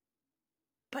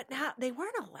 But now they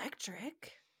weren't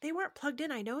electric. They weren't plugged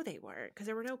in. I know they weren't because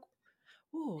there were no.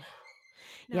 Ooh.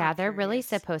 Yeah, they're really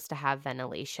supposed to have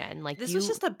ventilation. Like this was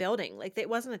just a building. Like it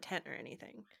wasn't a tent or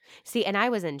anything. See, and I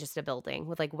was in just a building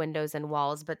with like windows and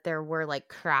walls, but there were like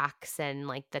cracks and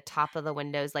like the top of the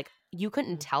windows. Like you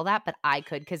couldn't tell that, but I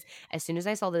could, because as soon as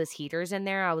I saw those heaters in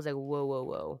there, I was like, whoa, whoa,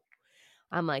 whoa.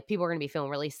 I'm like, people are going to be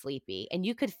feeling really sleepy. And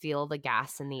you could feel the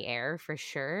gas in the air for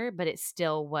sure, but it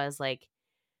still was like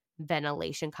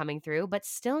ventilation coming through, but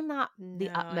still not the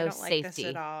utmost I don't like safety.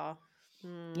 this at all.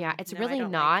 Yeah, it's No, I really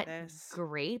don't like not this.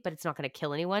 great, but it's not going to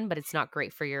kill anyone, but it's not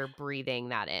great for your breathing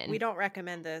that We in. don't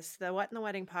recommend this. The What in the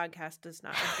Wedding podcast does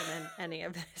not recommend any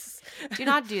of this. Do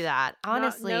not do that. No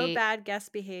Honestly, bad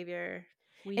guest behavior.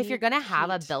 We if you're need going to have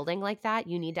a heat. building like that,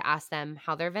 you need to ask them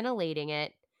how they're ventilating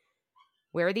it.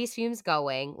 Where are these fumes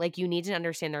going? Like, you need to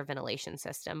understand their ventilation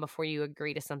system before you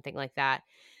agree to something like that.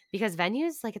 Because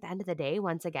venues, like, at the end of the day,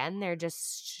 once again, they're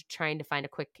just trying to find a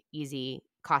quick, easy,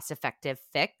 cost-effective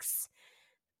fix.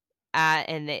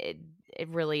 And it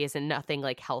really isn't nothing,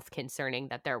 like, health concerning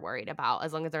that they're worried about.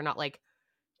 As long as they're not, like,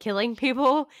 killing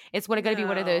people, it's going to be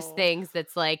one of those No. things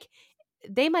that's, like,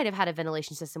 they might have had a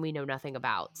ventilation system we know nothing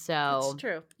about. That's So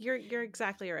true. You're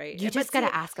exactly right. you But just got see,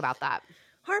 to ask about that.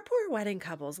 our poor wedding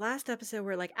couples, last episode,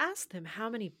 we're like, ask them how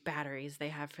many batteries they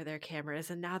have for their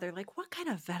cameras. And now they're like, what kind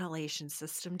of ventilation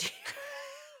system do you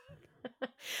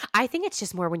I think it's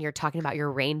just more when you're talking about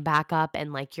your rain backup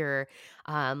and like your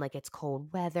like it's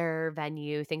cold weather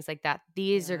venue, things like that.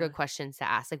 These are Yeah. good questions to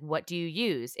ask. Like, what do you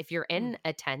use? If you're in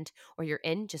a tent or you're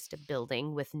in just a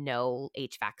building with no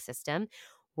HVAC system,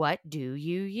 what do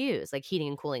you use? Like heating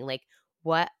and cooling. Like,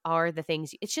 what are the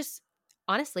things? It's just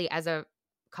honestly, as a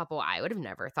couple, I would have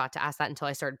never thought to ask that until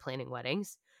I started planning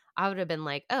weddings. I would have been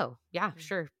like, oh yeah,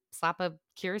 sure, slap a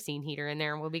kerosene heater in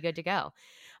there and we'll be good to go.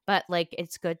 But like,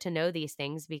 it's good to know these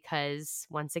things because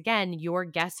once again, your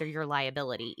guests are your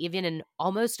liability. Even in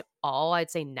almost all,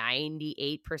 I'd say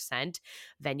 98%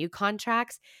 venue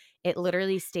contracts, it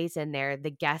literally states in there, the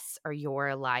guests are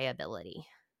your liability.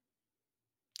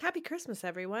 Happy Christmas,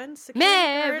 everyone. Security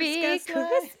guards, Merry guess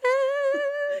Christmas.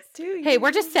 what? Hey,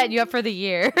 we're just setting you up for the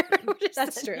year.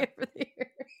 That's true.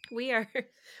 We are.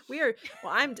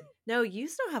 Well, no, you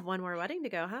still have one more wedding to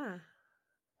go, huh?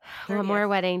 30th. One more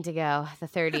wedding to go, the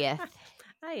 30th.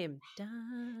 I am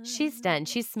done. She's done.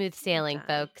 She's smooth sailing,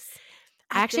 folks.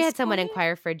 I At actually had someone point?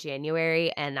 inquire for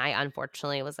January, and I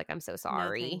unfortunately was like, I'm so No,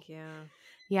 sorry. thank you.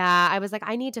 Yeah, I was like,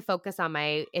 I need to focus on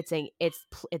my it's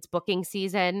booking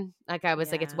season. Like I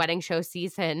was like, it's Yeah. wedding show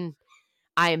season.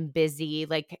 I am busy.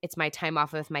 Like it's my time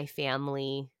off with my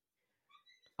family.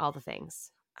 All the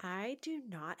things. I do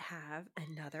not have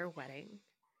another wedding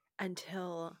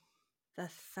until the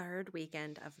third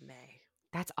weekend of May.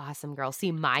 That's awesome, girl.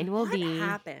 See, mine will What be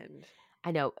happened?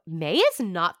 I know. May is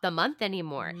not the month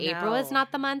anymore. April is No.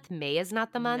 not the month. May is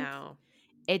not the month. No.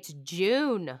 It's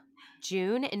June.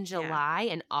 June and July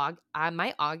and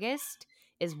my August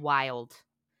is wild.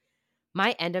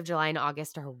 My end of July and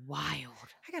August are wild.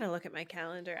 I gotta look at my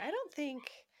calendar. I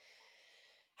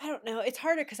don't know. It's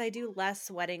harder because I do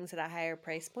less weddings at a higher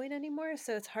price point anymore.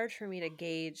 So it's hard for me to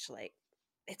gauge, like,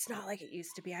 it's not like it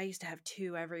used to be. I used to have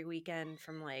 2 every weekend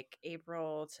from like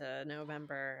April to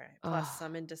November, plus Ugh.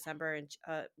 some in December and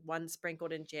one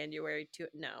sprinkled in January.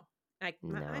 No,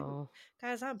 No.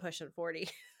 guys, I'm pushing 40.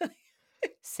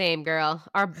 Same, girl.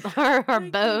 Our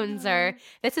bones are.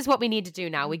 This is what we need to do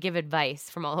now. We give advice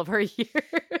from all of our years.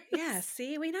 Yeah,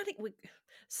 see, we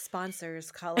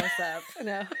sponsors call us up.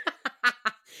 No.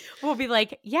 We'll be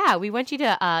like, yeah, we want you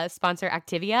to sponsor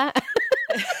Activia.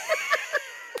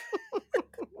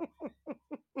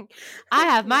 I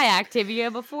have my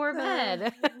Activia before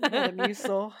bed. What a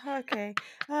musel. Okay.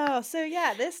 Oh, so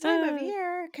yeah, this time of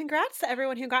year, congrats to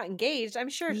everyone who got engaged. I'm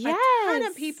sure a ton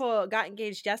of people got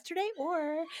engaged yesterday,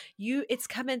 or it's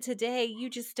coming today. You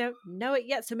just don't know it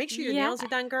yet. So make sure your nails are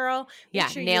done, girl. Make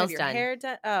sure nails you have your done.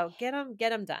 hair done. Oh,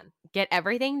 get them done. Get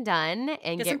everything done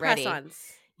and Get get some ready. press-ons.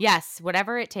 Yes,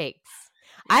 whatever it takes.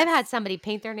 Yes. I've had somebody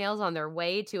paint their nails on their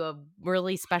way to a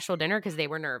really special dinner because they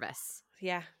were nervous.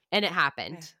 Yeah. And it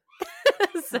happened. Yeah.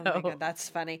 Oh my God, that's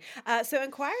funny. So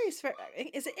inquiries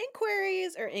is it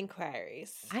inquiries or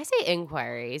inquiries? I say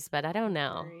inquiries, but I don't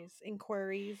know.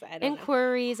 Inquiries. I don't know.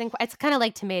 Inquiries. It's kind of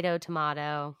like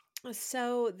tomato.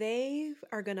 So they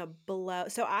are going to blow.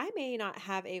 So I may not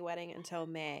have a wedding until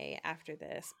May after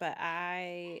this, but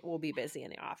I will be busy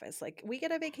in the office. Like we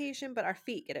get a vacation, but our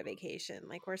feet get a vacation.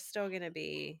 Like we're still going to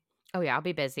be. Oh yeah, I'll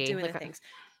be busy doing the things.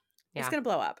 Yeah. It's going to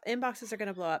blow up. Inboxes are going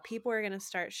to blow up. People are going to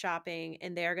start shopping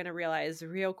and they're going to realize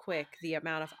real quick the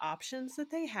amount of options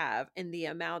that they have and the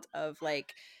amount of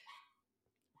like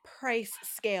price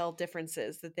scale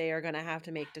differences that they are going to have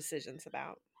to make decisions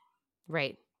about.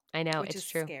 Right. I know. Which it's is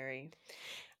true. Scary.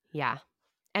 Yeah.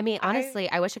 I mean, honestly,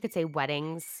 I wish I could say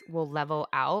weddings will level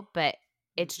out, but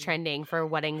it's trending for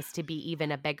weddings to be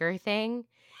even a bigger thing.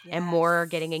 Yes. And more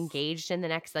getting engaged in the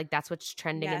next, like that's what's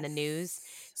trending in the news.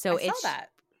 So I saw that.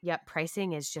 Yep,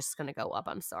 pricing is just going to go up.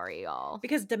 I'm sorry, y'all.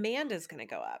 Because demand is going to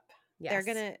go up. Yes.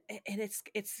 They're going to, and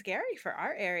it's scary for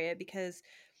our area because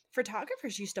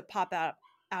photographers used to pop out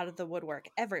of the woodwork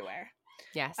everywhere.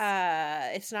 Yes.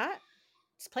 It's not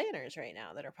planners right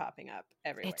now that are popping up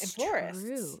everywhere, and It's florists.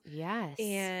 true. Yes.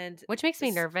 And Which makes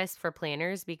me nervous for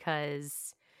planners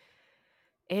because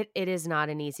it is not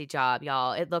an easy job,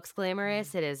 y'all. It looks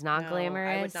glamorous. It is not no, I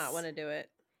would not glamorous. want to do it.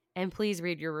 And please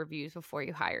read your reviews before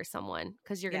you hire someone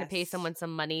because you're going to pay Yes. someone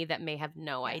some money that may have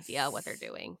no idea what they're Yes.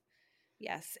 doing.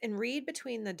 Yes. And read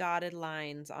between the dotted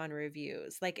lines on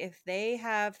reviews. Like if they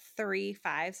have 3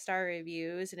 5-star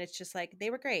reviews and it's just like, they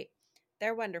were great,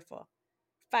 they're wonderful,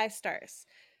 5 stars.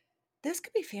 This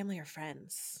could be family or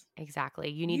friends. Exactly.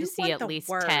 You need to You see want at the least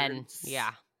 10. words.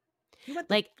 Yeah. You want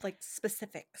the Like,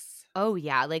 specifics. oh,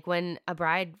 yeah. Like when a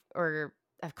bride or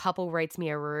a couple writes me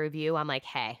a review, I'm like,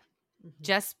 hey, Mhm.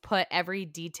 just put every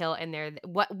detail in there.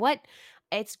 What,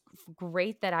 it's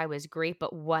great that I was great,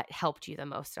 but what helped you the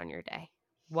most on your day?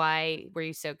 Why were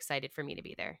you so excited for me to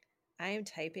be there? I am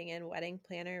typing in wedding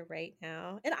planner right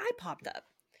now and I popped up.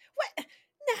 What?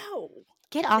 No.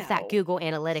 Get off that No. Google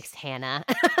Analytics, Hannah.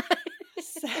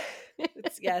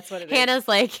 That's what it is. Hannah's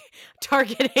like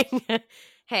targeting.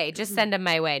 Hey, just send them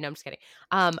my way. No, I'm just kidding.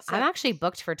 I'm So, actually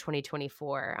booked for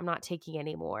 2024. I'm not taking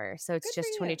any more. So it's good for just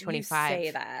you. You 2025.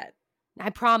 say that.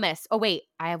 I promise. Oh, wait.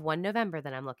 I have 1 November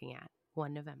that I'm looking at.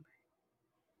 1 November.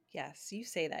 Yes, you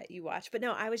say that. You watch. But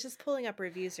no, I was just pulling up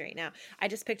reviews right now. I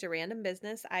just picked a random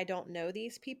business. I don't know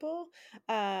these people.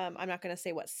 I'm not going to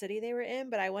say what city they were in,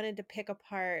 but I wanted to pick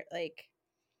apart like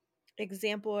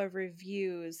example of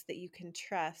reviews that you can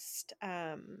trust.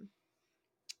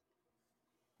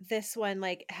 This one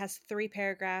like has 3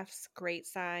 paragraphs, great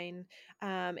sign.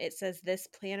 It says this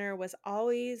planner was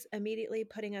always immediately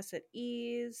putting us at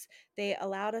ease. They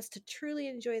allowed us to truly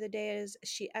enjoy the days.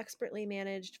 She expertly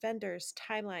managed vendors,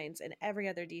 timelines, and every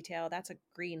other detail. That's a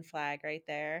green flag right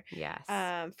there. Yes.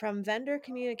 From vendor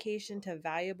communication to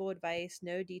valuable advice,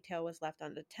 no detail was left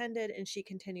unattended. And she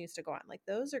continues to go on. Like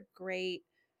those are great,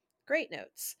 great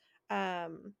notes.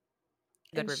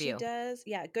 Good And she review. does,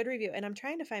 yeah, good review. And I'm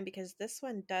trying to find because this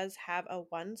one does have a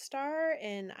 1 star.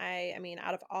 And I mean,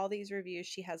 out of all these reviews,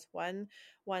 she has 1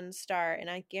 star. And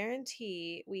I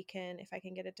guarantee we can, if I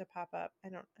can get it to pop up. I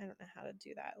don't know how to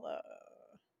do that.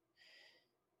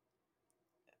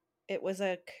 It was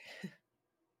a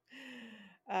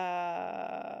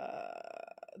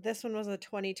this one was a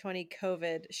 2020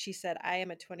 COVID. She said, I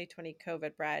am a 2020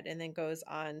 COVID bride, and then goes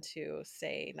on to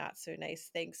say not so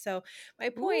nice things. So my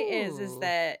point is Ooh.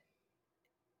 that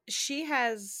she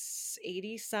has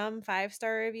 80 some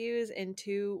 5-star reviews and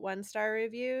 2 1-star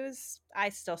reviews. I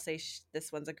still say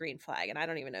this one's a green flag, and I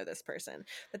don't even know this person,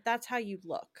 but that's how you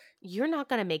look. You're not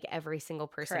going to make every single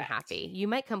person Correct. happy. You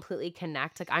might completely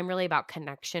connect. Like I'm really about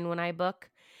connection when I book.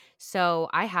 So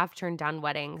I have turned down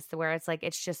weddings where it's like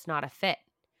it's just not a fit.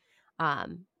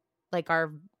 Like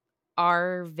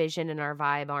our vision and our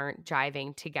vibe aren't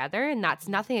jiving together, and that's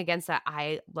nothing against that.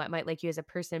 I might like you as a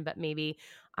person, but maybe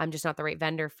I'm just not the right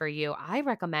vendor for you. I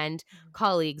recommend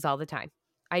colleagues all the time.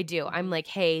 I do. I'm like,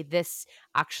 hey, this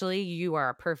actually you are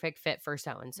a perfect fit for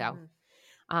so and so,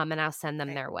 and I'll send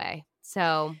them their way.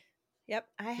 So yep,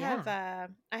 I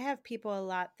have people a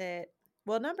lot that,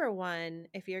 well, number one,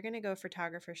 if you're gonna go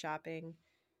photographer shopping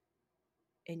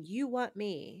and you want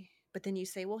me, but then you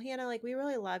say, well, Hannah, like we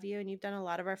really love you and you've done a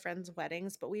lot of our friends'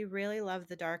 weddings, but we really love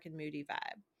the dark and moody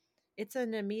vibe. It's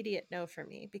an immediate no for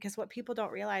me, because what people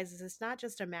don't realize is it's not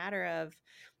just a matter of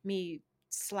me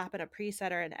slapping a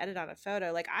preset or an edit on a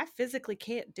photo. Like I physically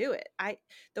can't do it.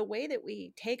 The way that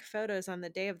we take photos on the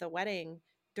day of the wedding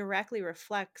directly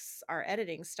reflects our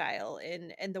editing style,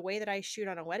 and the way that I shoot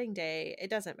on a wedding day, it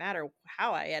doesn't matter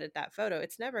how I edit that photo.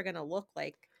 It's never going to look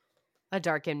like a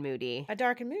dark and moody. a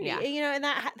dark and moody. Yeah. And,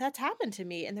 and that's happened to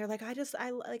me. And they're like, I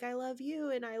love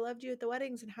you, and I loved you at the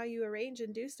weddings and how you arrange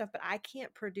and do stuff, but I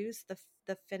can't produce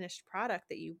the finished product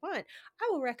that you want. I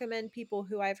will recommend people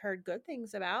who I've heard good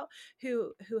things about,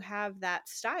 who have that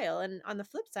style. And on the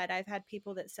flip side, I've had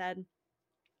people that said,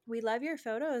 we love your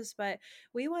photos, but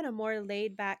we want a more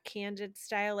laid back, candid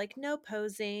style, like no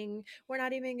posing. We're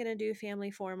not even going to do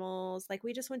family formals. Like,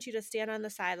 we just want you to stand on the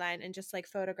sideline and just like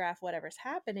photograph whatever's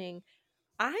happening.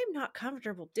 I'm not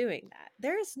comfortable doing that.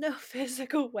 There is no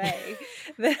physical way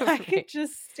that I could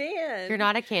just stand. You're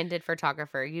not a candid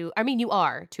photographer. You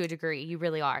are to a degree. You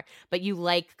really are. But you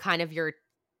like kind of your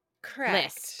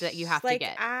list that you have to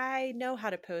get. I know how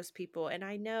to pose people, and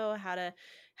I know how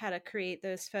to create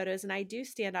those photos, and I do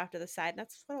stand off to the side. And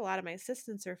that's what a lot of my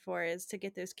assistants are for, is to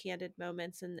get those candid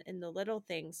moments and the little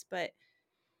things. But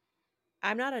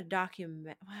I'm not a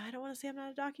document. Well, I don't want to say I'm not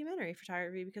a documentary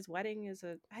photography, because wedding is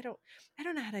I don't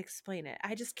know how to explain it.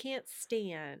 I just can't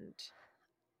stand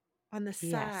on the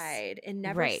Yes. side and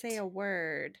never Right. say a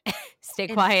word Stay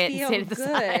and quiet and feel stay to the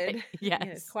side. good.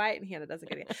 Yes. Quiet and Hannah doesn't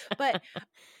get it. But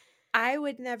I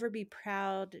would never be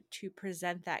proud to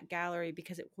present that gallery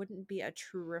because it wouldn't be a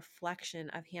true reflection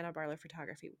of Hannah Barlow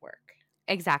photography work.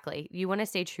 Exactly. You want to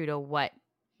stay true to what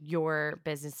your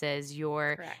business is, it's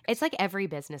Correct. like every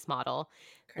business model.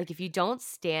 Like Correct. if you don't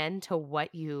stand to what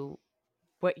you're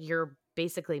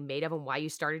basically made of and why you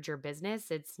started your business,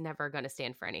 it's never going to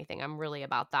stand for anything. I'm really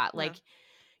about that. No. Like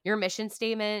your mission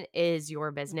statement is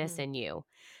your business Mhm. and you.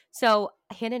 So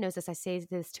Hannah knows this. I say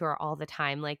this to her all the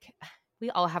time. Like we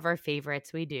all have our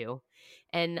favorites. We do.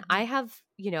 And Mhm. I have,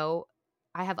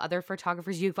 I have other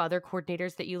photographers. You have other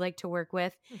coordinators that you like to work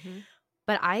with. Mhm.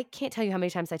 But I can't tell you how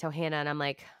many times I tell Hannah and I'm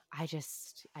like, I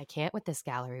can't with this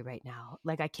gallery right now.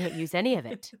 Like I can't use any of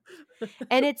it.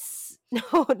 And it's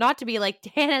no, not to be like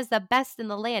Hannah's the best in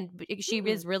the land. But she Mm-mm.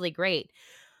 is really great.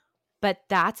 But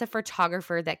that's a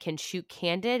photographer that can shoot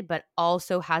candid, but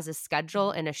also has a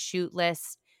schedule and a shoot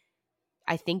list.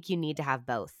 I think you need to have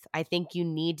both. I think you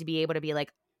need to be able to be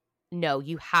like, no,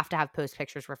 you have to have post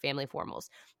pictures for family formals.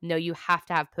 No, you have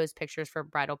to have post pictures for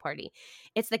bridal party.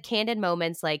 It's the candid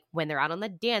moments like when they're out on the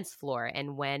dance floor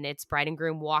and when it's bride and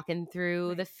groom walking through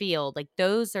Right. the field. Like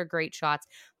those are great shots,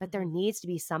 but there Mhm. needs to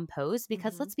be some pose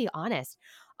because Mhm. let's be honest,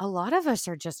 a lot of us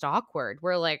are just awkward.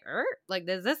 We're like,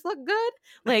 does this look good?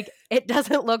 Like it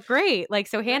doesn't look great. Like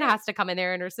so Hannah Right. has to come in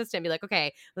there and her assistant and be like,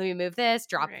 okay, let me move this,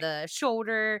 drop Right. the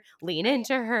shoulder, lean Right.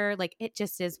 into her. Like it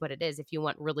just is what it is if you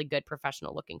want really good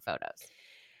professional looking photos.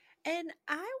 And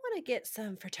I want to get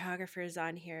some photographers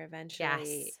on here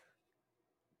eventually Yes.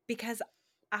 because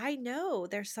I know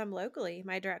there's some locally,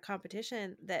 my direct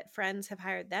competition, that friends have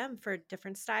hired them for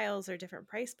different styles or different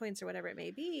price points or whatever it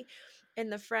may be. And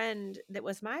the friend that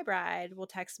was my bride will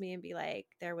text me and be like,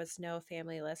 there was no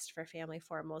family list for family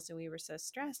formals and we were so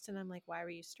stressed. And I'm like, why were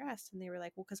you stressed? And they were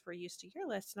like, well, because we're used to your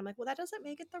list. And I'm like, well, that doesn't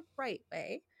make it the right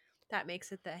way. That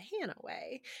makes it the Hannah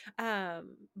way.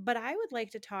 But I would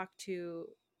like to talk to,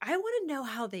 I want to know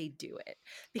how they do it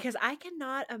because I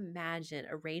cannot imagine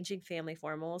arranging family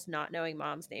formals, not knowing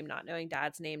mom's name, not knowing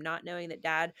dad's name, not knowing that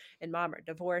dad and mom are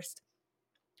divorced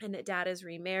and that dad is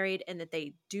remarried and that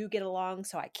they do get along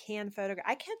so I can photograph.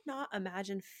 I cannot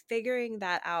imagine figuring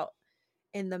that out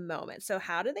in the moment. So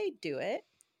how do they do it?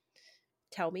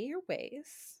 Tell me your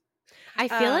ways. I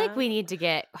feel like we Um, need to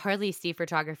get Harley Steve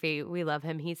photography. We love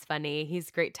him. He's funny. He's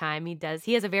a great time. He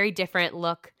has a very different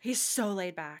look. he's so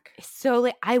laid back.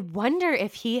 So I wonder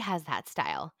if he has that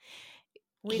style.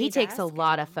 We He need to takes a ask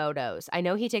lot of him. photos. I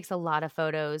know he takes a lot of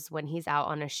photos when he's out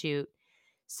on a shoot.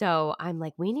 So I'm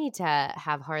like, we need to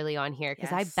have Harley on here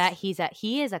because I bet Yes.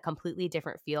 he is a completely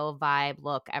different feel, vibe,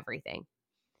 look, everything.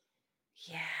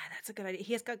 Yeah, that's a good idea.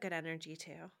 He has got good energy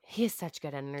too. He has such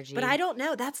good But I energy. don't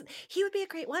know. He would be a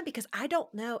great one because I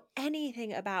don't know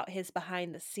anything about his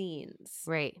behind the scenes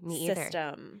Right. Me either.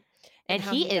 system and And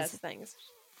how he he does is things.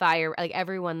 fire. Like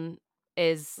everyone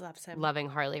is Loves him. loving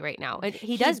Harley right now. And he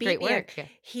He does beat great me in work.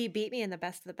 he beat me in the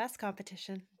best of the best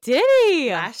competition Did he?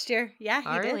 last year. Yeah, he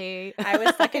did. Harley. I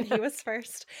was second, he was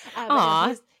first. But no,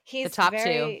 Aw. The top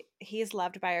two. he's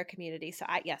loved by our community. So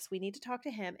yes, we need to talk to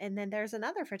him. And then there's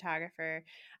another photographer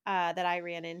that I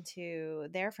ran into.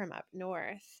 They're from up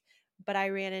north. But I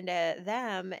ran into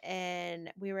them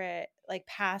and we were like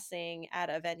passing at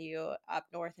a venue up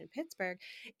north in Pittsburgh.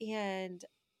 And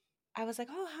I was like,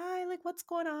 "Oh, hi, like what's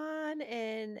going on?"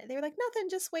 And they were like, "Nothing,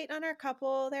 just waiting on our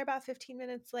couple. They're about 15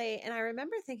 minutes late." And I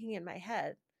remember thinking in my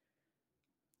head,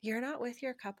 "You're not with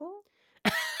your couple?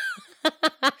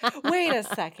 Wait a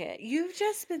second. You've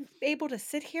just been able to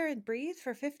sit here and breathe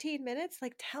for 15 minutes?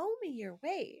 Like tell me your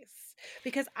ways."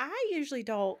 Because I usually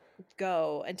don't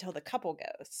go until the couple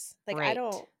goes. Like I Right.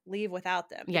 don't leave without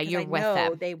them Yeah, because you're I with know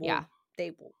them. Yeah.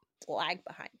 they will lag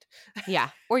behind. Yeah.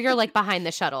 Or you're like behind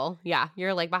the shuttle. Yeah.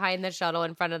 You're like behind the shuttle,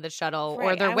 in front of the shuttle, or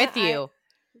Right. they're with you.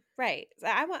 Right. So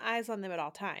I want eyes on them at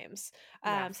all times.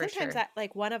 Yeah, for Sometimes sure. that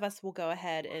like one of us will go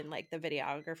ahead and like the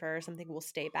videographer or something will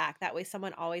stay back. That way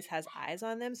someone always has eyes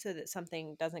on them so that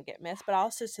something doesn't get missed, but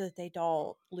also so that they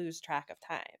don't lose track of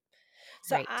time.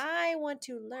 So Right. I want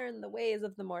to learn the ways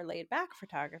of the more laid back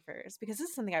photographers because this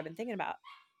is something I've been thinking about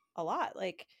a lot.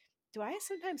 Like, do I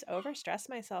sometimes overstress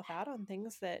myself out on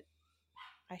things that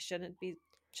I shouldn't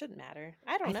matter?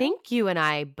 I I don't know. think you and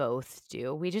I both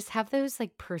do. We just have those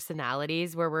like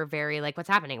personalities where we're very like, what's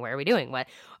happening? What are we doing? What?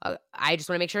 I just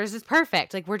want to make sure this is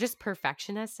perfect. Like we're just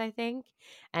perfectionists, I think,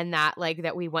 and that like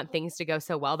that we want things to go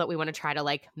so well that we want to try to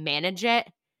like manage it,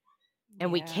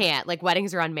 and we Yeah. can't. Like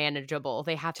weddings are unmanageable.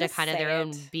 They have to Just kind of their say own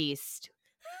it. beast.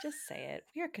 Just say it.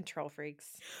 We are control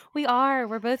freaks. We are.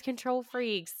 We're both control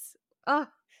freaks. Oh,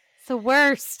 It's the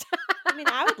worst. I mean,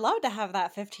 I would love to have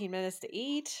that 15 minutes to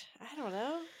eat. I don't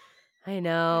know. I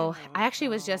know. I I actually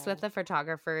was just don't with know. a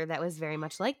photographer that was very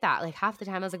much like that. Like half the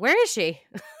time I was like, where is she?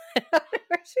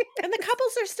 Where she And the is.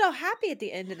 couples are still happy at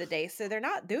the end of the day, so they're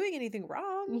not doing anything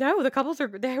wrong. No, the couples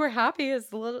they were happy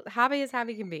as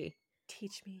happy can be.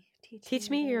 Teach me Teach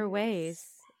me your ways.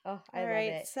 Oh, I All love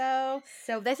right, it. so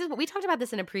So this is what we talked about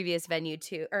this in a previous venue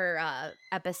too, or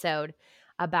episode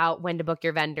about when to book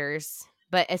your vendors.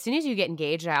 But as soon as you get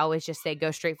engaged, I always just say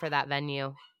go straight for that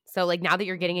venue. So like now that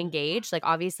you're getting engaged, like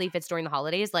obviously if it's during the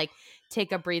holidays, like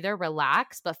take a breather,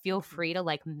 relax, but feel free to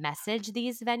like message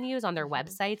these venues on their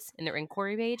websites and their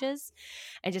inquiry pages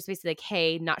and just basically like,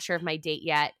 hey, not sure of my date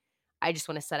yet. I just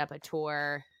want to set up a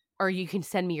tour. Or you can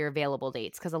send me your available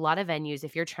dates. Because a lot of venues,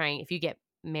 if you get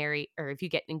married or if you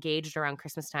get engaged around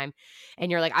Christmas time and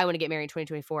you're like, I want to get married in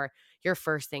 2024, your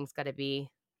first thing's got to be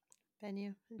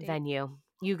venue. venue.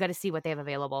 You got to see what they have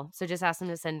available. So just ask them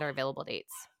to send their available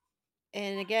dates.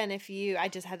 And again, I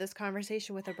just had this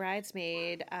conversation with a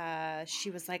bridesmaid.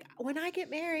 She was like, when I get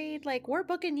married, like we're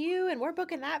booking you and we're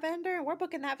booking that vendor and we're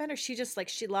booking that vendor. She just like,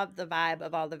 she loved the vibe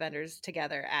of all the vendors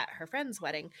together at her friend's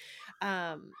wedding.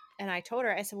 And I told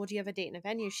her, I said, well, do you have a date and a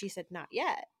venue? She said, not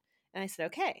yet. And I said,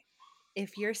 okay,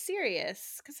 if you're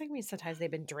serious, because I mean, sometimes they've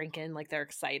been drinking, like they're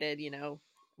excited,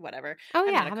 whatever. Oh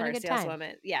I'm yeah, not a having a car good time.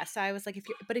 saleswoman. Yeah. So I was like,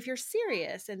 if you're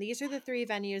serious and these are the 3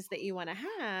 venues that you want to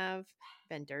have,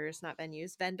 vendors, not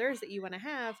venues, vendors that you want to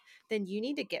have, then you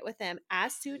need to get with them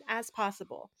as soon as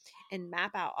possible and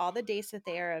map out all the dates that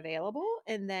they are available.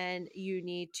 And then you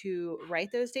need to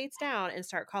write those dates down and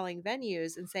start calling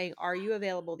venues and saying, are you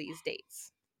available these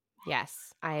dates?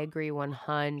 Yes, I agree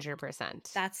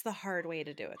 100%. That's the hard way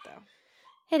to do it,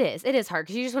 though. It is. It is hard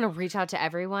because you just want to reach out to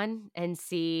everyone and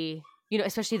see,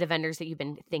 especially the vendors that you've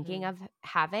been thinking of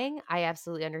having. I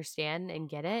absolutely understand and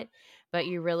get it, but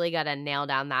you really got to nail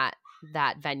down that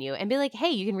venue and be like, hey,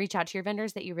 you can reach out to your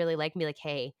vendors that you really like and be like,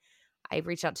 hey, I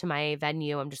reached out to my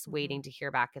venue. I'm just waiting to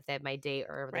hear back if they have my date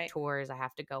or the tours I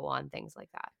have to go on, things like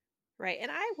that. Right.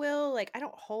 And I will, like, I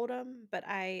don't hold them, but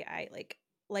I like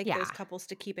Yeah. those couples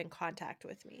to keep in contact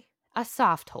with me. A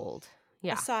soft hold.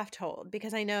 Yeah. A soft hold,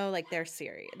 because I know like they're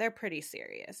serious. They're pretty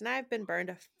serious. And I've been burned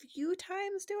a few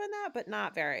times doing that, but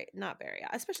not very,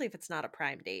 especially if it's not a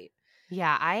prime date.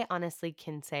 Yeah, I honestly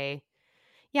can say,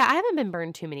 yeah, I haven't been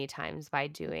burned too many times by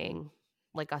doing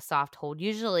like a soft hold.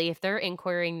 Usually if they're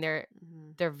inquiring,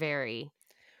 they're very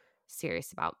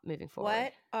serious about moving forward.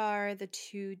 What are the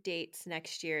 2 dates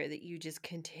next year that you just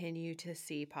continue to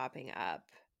see popping up?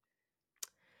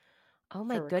 Oh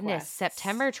my goodness,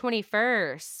 September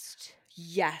 21st.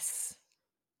 Yes.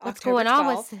 What's going on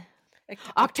with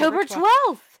October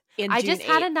 12th? I just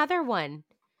had another one.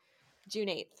 June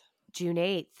 8th. June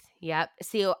 8th. Yep.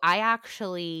 See, I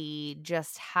actually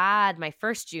just had my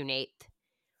first June 8th.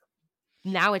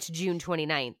 Now it's June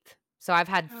 29th. So I've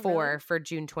had 4 for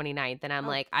June 29th. And I'm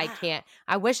like, wow.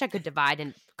 I wish I could divide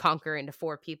and conquer into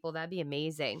 4 people. That'd be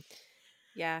amazing.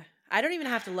 Yeah. I don't even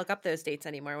have to look up those dates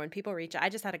anymore. When people reach out, I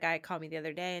just had a guy call me the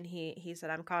other day and he said,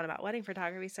 I'm calling about wedding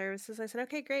photography services. I said,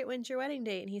 okay, great. When's your wedding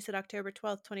date? And he said, October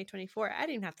 12th, 2024. I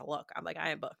didn't even have to look. I'm like, I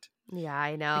am booked. Yeah,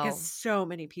 I know. Because so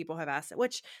many people have asked it,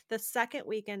 which the second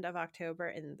weekend of October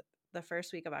and the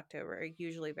first week of October are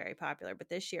usually very popular. But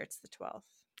this year it's the 12th.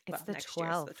 It's the 12th.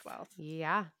 Year it's the 12th.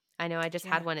 Yeah. I know. I just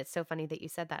had one. It's so funny that you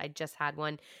said that. I just had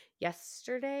one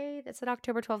yesterday that said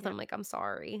October 12th. I'm like, I'm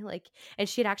sorry. And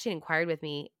she had actually inquired with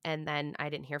me and then I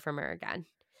didn't hear from her again.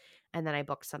 And then I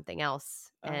booked something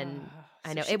else. And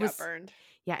I know it was burned.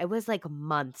 Yeah, it was like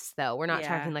months though. We're not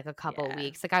talking like a couple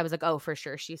weeks. Like I was like, oh, for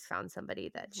sure. She's found somebody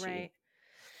that she. Right.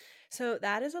 So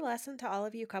that is a lesson to all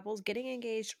of you couples getting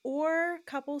engaged or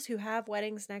couples who have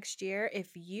weddings next year.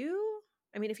 If you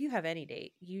have any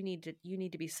date, you need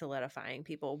to be solidifying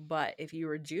people. But if you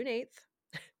were June 8th,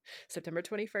 September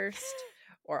 21st,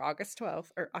 or August 12th,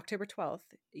 or October 12th,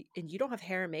 and you don't have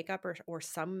hair and makeup or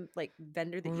some like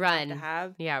vendor that you have to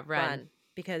have, run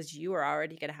because you are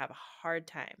already going to have a hard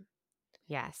time.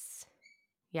 Yes.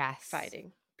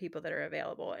 Fighting people that are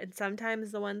available. And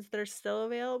sometimes the ones that are still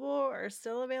available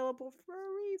for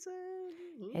a reason.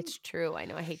 It's true. I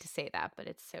know I hate to say that, but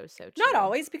it's so true. Not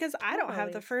always, because I don't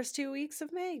have the first 2 weeks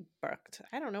of May booked.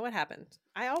 I don't know what happened.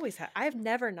 I always have. I have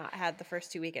never not had the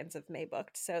first 2 weekends of May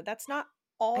booked. So that's not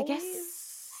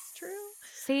always true.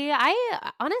 See,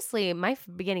 I honestly, my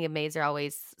beginning of Mays are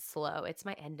always slow. It's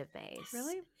my end of Mays.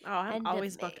 Really? Oh, I'm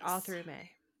always booked all through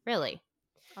May. Really?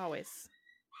 Always.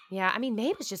 Yeah, I mean,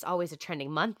 May was just always a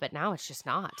trending month, but now it's just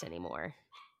not anymore.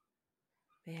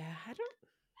 Yeah,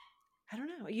 I don't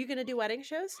know. Are you going to do wedding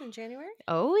shows in January?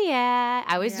 Oh, yeah.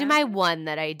 I always do my Yeah. one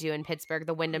that I do in Pittsburgh,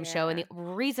 the Wyndham show. And Yeah. the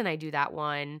reason I do that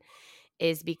one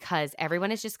is because everyone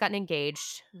has just gotten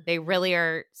engaged. They Mhm. really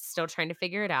are still trying to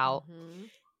figure it out. Mhm.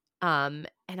 And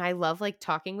I love like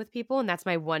talking with people, and that's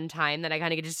my one time that I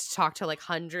kind of get just to talk to like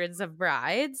hundreds of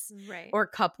brides Right. or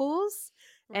couples.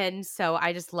 Right. And so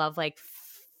I just love like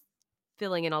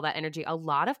filling in all that energy. A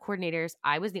lot of coordinators,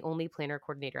 I was the only planner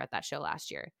coordinator at that show last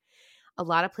year. A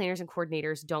lot of planners and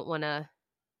coordinators don't want to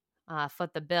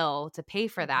foot the bill to pay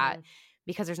for that Mhm.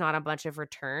 because there's not a bunch of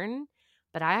return.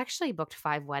 But I actually booked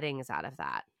 5 weddings out of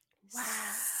that. Wow.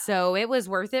 So it was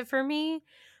worth it for me.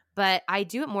 But I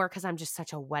do it more because I'm just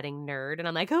such a wedding nerd. And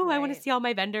I'm like, oh, I want to Right. see all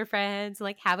my vendor friends and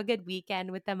like have a good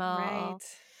weekend with them Right. all.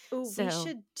 Oh, So I have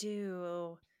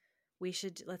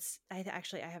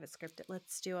it scripted.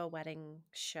 Let's do a wedding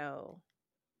show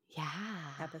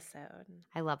yeah, episode.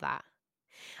 I love that.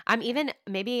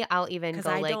 Maybe I'll even Because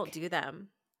go I don't like, do them.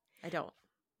 I don't.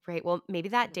 right. Well, maybe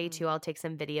that day Mm-mm. too, I'll take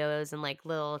some videos and like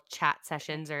little chat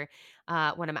sessions Okay.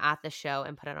 or when I'm at the show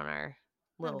and put it on our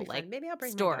That'll little be like fun. Maybe I'll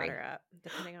bring my story. daughter up,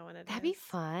 depending on when it That'd be is.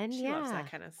 fun. She loves Yeah.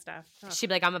 that kind of stuff. Oh, She'd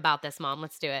be like, I'm about this, Mom.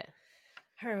 Let's do it.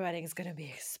 her wedding's going to be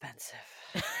expensive.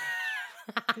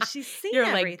 Because she's seen You're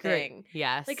like, great. everything.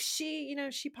 Yes. Like she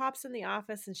pops in the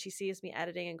office and she sees me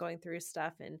editing and going through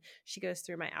stuff, and she goes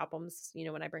through my albums,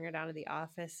 when I bring her down to the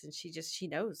office, and she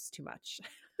knows too much.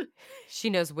 She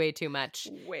knows way too much.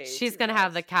 Way She's too going to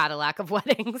have the much. Cadillac of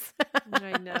weddings.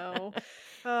 I know.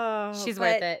 Oh, She's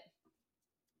worth but it.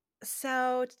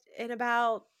 so in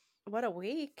about a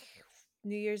week,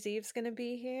 New Year's Eve's going to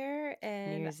be here, New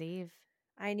and Year's Eve.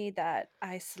 I need that.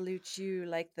 I salute you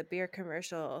like the beer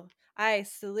commercial. I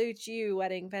salute you,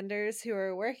 wedding vendors who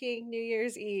are working New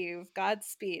Year's Eve.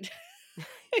 Godspeed.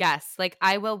 Yes. Like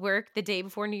I will work the day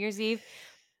before New Year's Eve,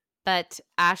 but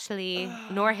Ashley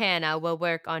nor Hannah will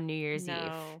work on New Year's Eve.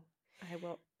 No, I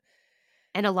will.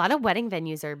 And a lot of wedding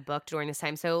venues are booked during this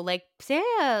time. So, like,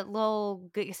 send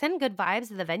good vibes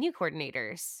to the venue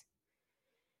coordinators.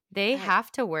 They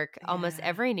have to work almost Yeah.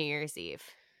 every New Year's Eve.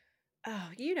 Oh,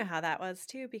 you know how that was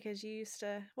too, because you used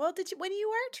to. Well, did you when you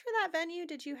worked for that venue?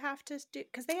 Did you have to do?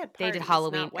 Because they had They parties, did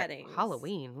Halloween. not weddings.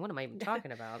 Halloween? What am I even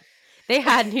talking about? They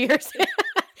had New Year's.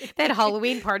 They had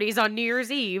Halloween parties on New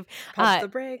Year's Eve. Pump the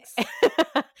brakes.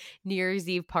 New Year's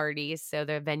Eve parties, so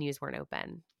the venues weren't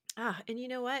open. And you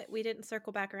know what? We didn't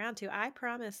circle back around to. I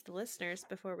promised the listeners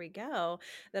before we go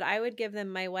that I would give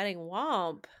them my wedding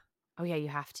womp. Oh yeah, you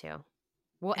have to.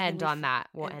 We'll And then end on that.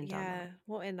 We'll end on that.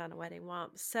 We'll end on a wedding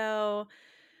womp. So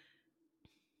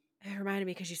it reminded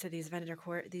me because you said these venue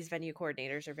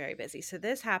coordinators are very busy. So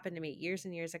this happened to me years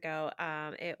and years ago.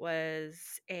 It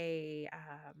was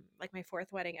like my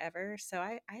 4th wedding ever. So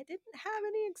I didn't have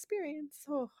any experience.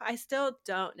 So I still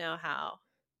don't know how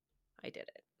I did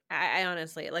it. I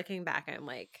honestly, looking back, I'm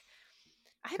like,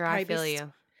 Girl, I feel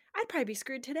you. I'd probably be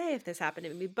screwed today if this happened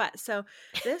to me. But so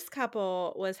this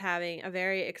couple was having a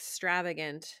very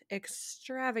extravagant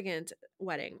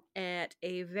wedding at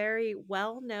a very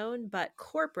well-known but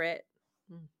corporate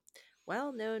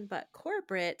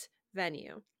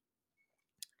venue,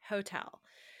 hotel.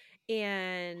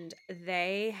 And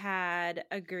they had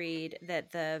agreed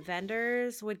that the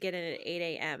vendors would get in at 8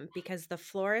 a.m. because the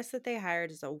florist that they hired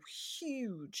is a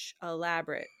huge,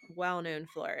 elaborate, well-known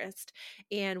florist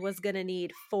and was going to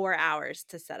need 4 hours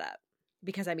to set up.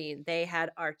 Because, they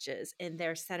had arches and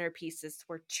their centerpieces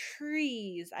were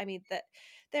trees.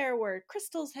 There were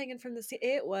crystals hanging from the ceiling.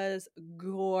 It was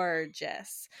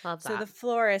gorgeous. Love So that. the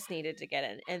florist needed to get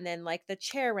in. And then, like, the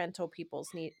chair rental people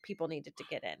needed to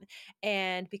get in.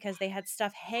 And because they had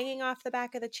stuff hanging off the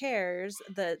back of the chairs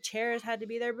had to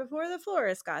be there before the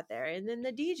florist got there. And then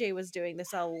the DJ was doing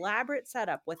this elaborate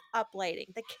setup with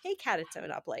uplighting. The cake had its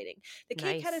own uplighting. The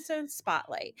cake had Nice. its own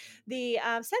spotlight. The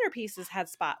centerpieces had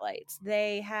spotlights.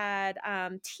 They had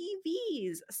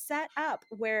TVs set up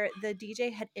where the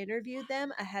DJ had interviewed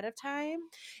them ahead of time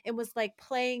and was like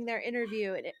playing their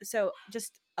interview. And so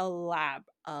just elaborate.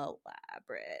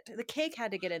 The cake had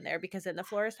to get in there because then the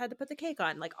florist had to put the cake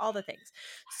on, like all the things.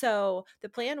 So the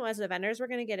plan was the vendors were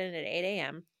going to get in at 8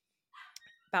 a.m.,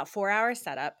 about 4 hours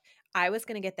setup. I was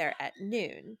going to get there at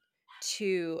noon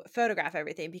to photograph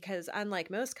everything because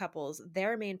unlike most couples,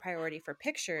 their main priority for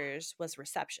pictures was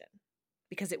reception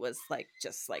because it was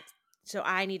so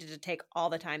I needed to take all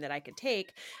the time that I could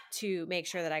take to make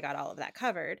sure that I got all of that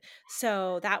covered.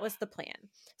 So that was the plan.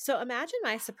 So imagine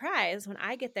my surprise when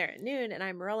I get there at noon and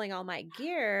I'm rolling all my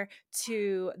gear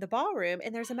to the ballroom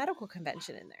and there's a medical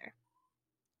convention in there.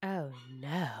 Oh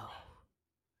no.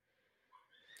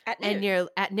 At noon. And you're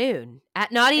at noon.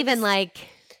 At not even like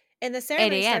And the 8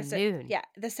 ceremony a.m., starts at noon.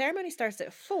 the ceremony starts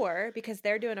at 4 because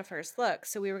they're doing a first look.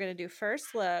 So we were going to do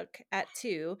first look at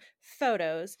 2,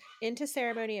 photos, into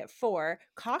ceremony at 4.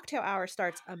 Cocktail hour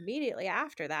starts immediately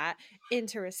after that,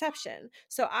 into reception.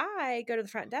 So I go to the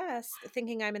front desk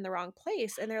thinking I'm in the wrong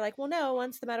place, and they're like, "Well, no,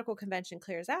 once the medical convention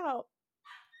clears out."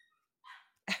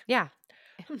 Yeah.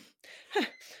 Okay,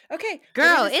 but it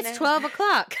Girl, is it's now. 12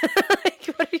 o'clock. Like,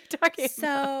 what are you talking about?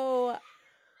 So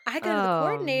I go to the Oh,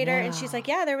 coordinator and she's like,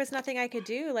 no. "Yeah, there was nothing I could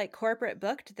do. Like corporate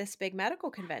booked this big medical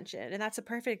convention." And that's a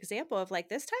perfect example of like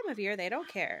this time of year, they don't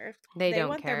care. They They don't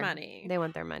want their care. money. They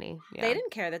want their money. They Yeah.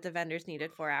 didn't care that the vendors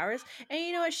needed 4 hours. And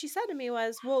you know what she said to me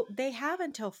was, "Well, they have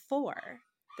until 4.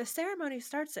 The ceremony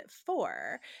starts at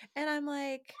 4." And I'm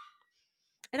like,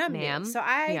 and I'm new. Ma'am. So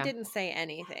I Yeah. didn't say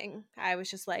anything. I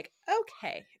was just like,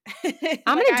 "Okay."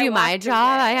 I'm Like gonna I do my walked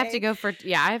job. I have to away.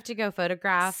 go I have to go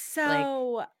photograph, like,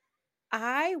 So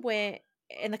I went,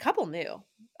 and the couple knew.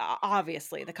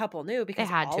 Obviously, the couple knew they because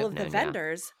had to all have of the known, yeah.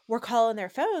 vendors were calling their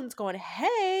phones going,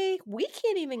 "Hey, we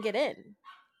can't even get in."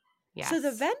 So the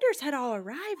Yes. vendors had all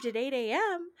arrived at 8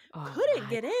 a.m., Oh couldn't my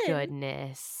get in,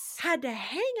 goodness. had to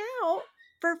hang out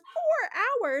for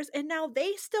 4 hours, and now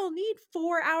they still need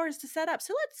 4 hours to set up.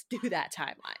 So let's do that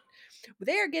timeline.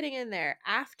 They are getting in there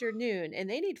afternoon, and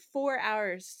they need 4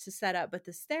 hours to set up, but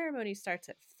the ceremony starts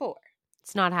at 4.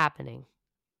 It's not happening.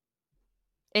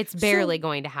 It's barely So,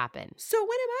 going to happen. so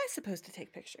when am I supposed to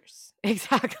take pictures?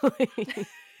 Exactly.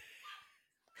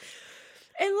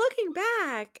 And looking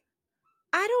back,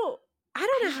 I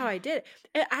don't know how I did it.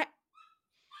 And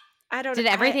I don't Did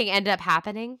everything end up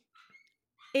happening?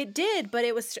 it did, but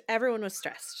everyone was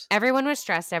stressed. Everyone was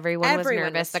stressed. Everyone was Everyone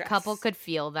was nervous. The couple stressed. could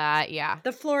feel that. Yeah.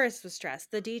 The florist was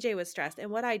stressed. The DJ was stressed.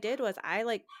 And what I did was I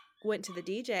like went to the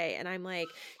DJ and I'm like,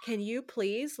 "Can you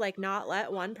please like not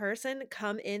let one person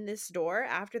come in this door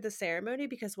after the ceremony,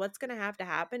 because what's going to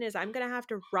happen is I'm going to have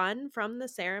to run from the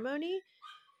ceremony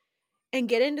and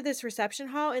get into this reception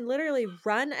hall and literally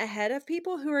run ahead of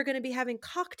people who are going to be having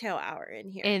cocktail hour in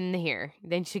here." In here.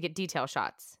 Then she get detail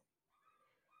shots.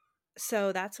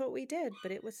 So that's what we did,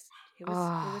 but it was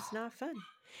Oh. not fun.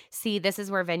 See, this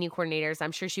is where venue coordinators,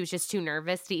 I'm sure she was just too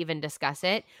nervous to even discuss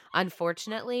it.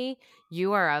 Unfortunately,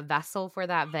 you are a vessel for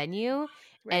that venue. Right.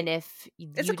 And if It's you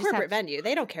a just have corporate venue.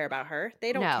 They don't care about her.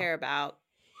 They don't no, care about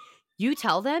you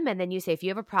tell them and then you say, if you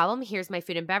have a problem, here's my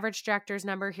food and beverage director's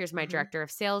number. Here's my Mhm. director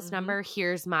of sales Mhm. number.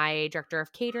 Here's my director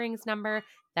of catering's number.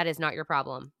 That is not your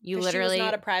problem. You 'Cause she was literally,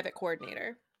 not a private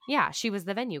coordinator. yeah, she was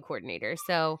the venue coordinator.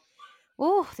 So,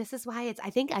 oh, this is why I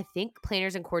think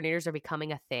planners and coordinators are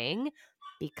becoming a thing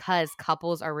because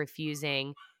couples are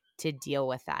refusing to deal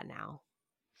with that now.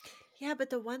 Yeah, but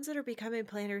the ones that are becoming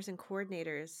planners and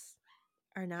coordinators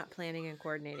are not planning and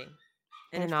coordinating.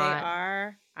 And They're if they not.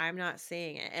 are, I'm not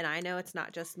seeing it. And I know it's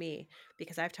not just me,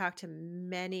 because I've talked to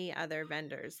many other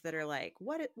vendors that are like,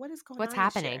 what is going What's on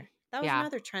this happening? year? That was Yeah.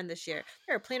 another trend this year.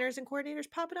 There are planners and coordinators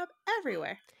popping up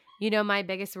everywhere. You know, my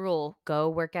biggest rule, go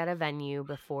work at a venue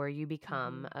before you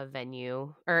become Mhm. a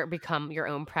venue or become your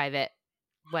own private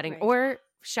wedding Right. or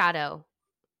shadow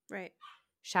Right.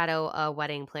 a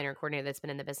wedding planner coordinator that's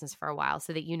been in the business for a while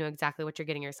so that you know exactly what you're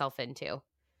getting yourself into.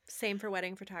 Same for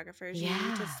wedding photographers. You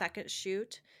need to second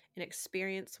shoot and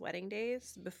experience wedding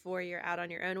days before you're out on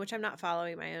your own, which I'm not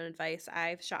following my own advice.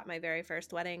 I've shot my very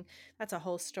first wedding. That's a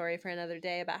whole story for another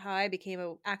day about how I became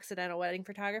an accidental wedding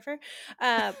photographer.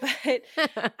 But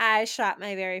I shot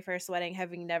my very first wedding,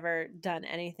 having never done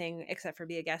anything except for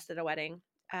be a guest at a wedding.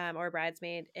 Or a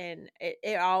bridesmaid, and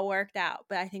it all worked out.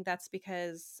 But I think that's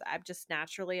because I'm just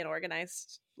naturally an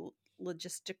organized,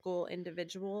 logistical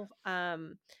individual.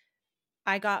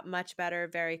 I got much better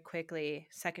very quickly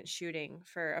second shooting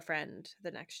for a friend the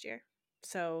next year.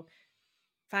 So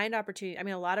find opportunity. I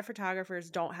mean, a lot of photographers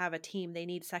don't have a team. They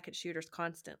need second shooters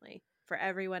constantly for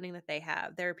every wedding that they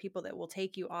have. There are people that will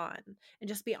take you on, and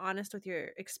just be honest with your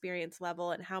experience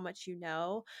level and how much you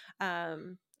know.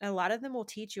 A lot of them will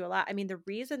teach you a lot. I mean, the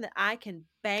reason that I can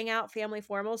bang out family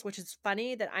formals, which is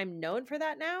funny that I'm known for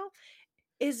that now,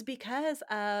 is because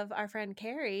of our friend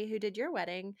Carrie, who did your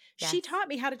wedding. She Yes. taught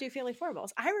me how to do family formals.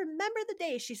 I remember the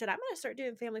day she said, "I'm going to start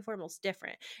doing family formals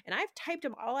different. And I've typed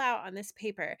them all out on this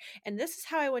paper. And this is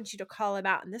how I want you to call them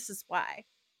out. And this is why."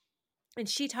 And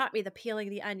she taught me the peeling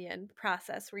the onion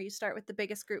process, where you start with the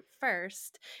biggest group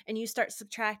first and you start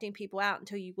subtracting people out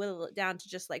until you whittle it down to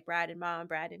just like bride and mom,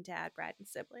 bride and dad, bride and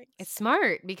siblings. It's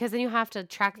smart because then you have to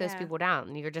track those Yeah. people down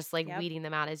and you're just like Yep. weeding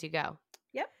them out as you go.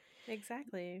 Yep,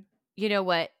 exactly. You know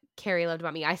what Carrie loved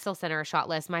about me? I still sent her a shot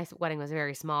list. My wedding was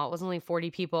very small. It was only 40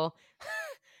 people.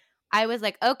 I was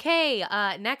like, okay,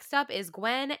 next up is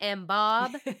Gwen and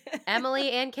Bob,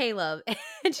 Emily and Caleb.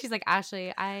 And she's like,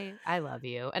 Ashley, I love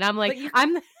you. And I'm like,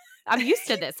 I'm used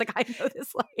to this. Like, I know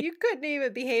this life. You couldn't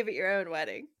even behave at your own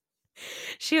wedding.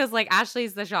 She was like,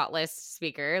 Ashley's the shot list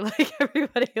speaker. Like,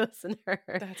 everybody listen to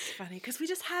her. That's funny because we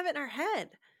just have it in our head.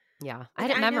 Yeah. Like, I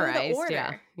had it I know the memorized.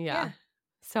 order. Yeah.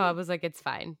 So I was like, it's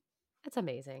fine. That's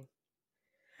amazing.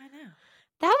 I know.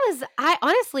 That was,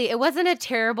 honestly, it wasn't a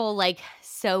terrible, like,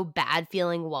 so bad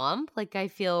feeling womp. Like, I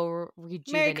feel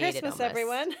rejuvenated. Merry Christmas, almost.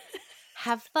 everyone.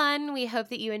 Have fun. We hope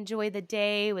that you enjoy the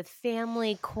day with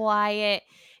family, quiet.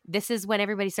 This is when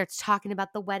everybody starts talking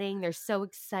about the wedding. They're so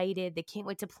excited. They can't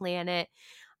wait to plan it.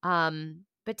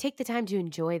 But take the time to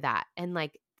enjoy that and,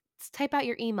 like, type out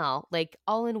your email, like,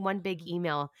 all in one big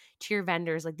email to your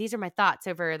vendors. Like, these are my thoughts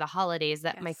over the holidays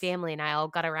that my family and I all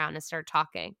got around and started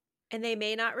talking. And they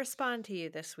may not respond to you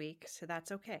this week, so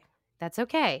that's okay. That's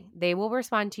okay. They will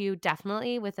respond to you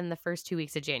definitely within the first 2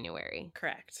 weeks of January.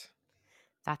 Correct.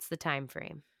 That's the time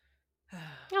frame.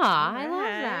 I love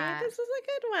that. This was a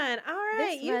good one. All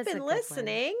right. You've been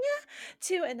listening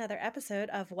to another episode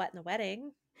of What in the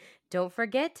Wedding. Don't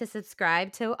forget to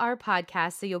subscribe to our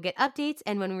podcast so you'll get updates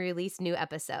and when we release new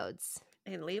episodes.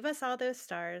 And leave us all those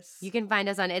stars. You can find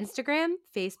us on Instagram,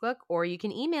 Facebook, or you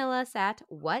can email us at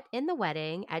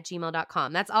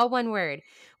whatinthewedding@gmail.com. That's all one word,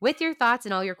 with your thoughts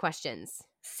and all your questions.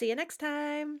 See you next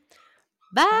time.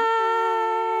 Bye.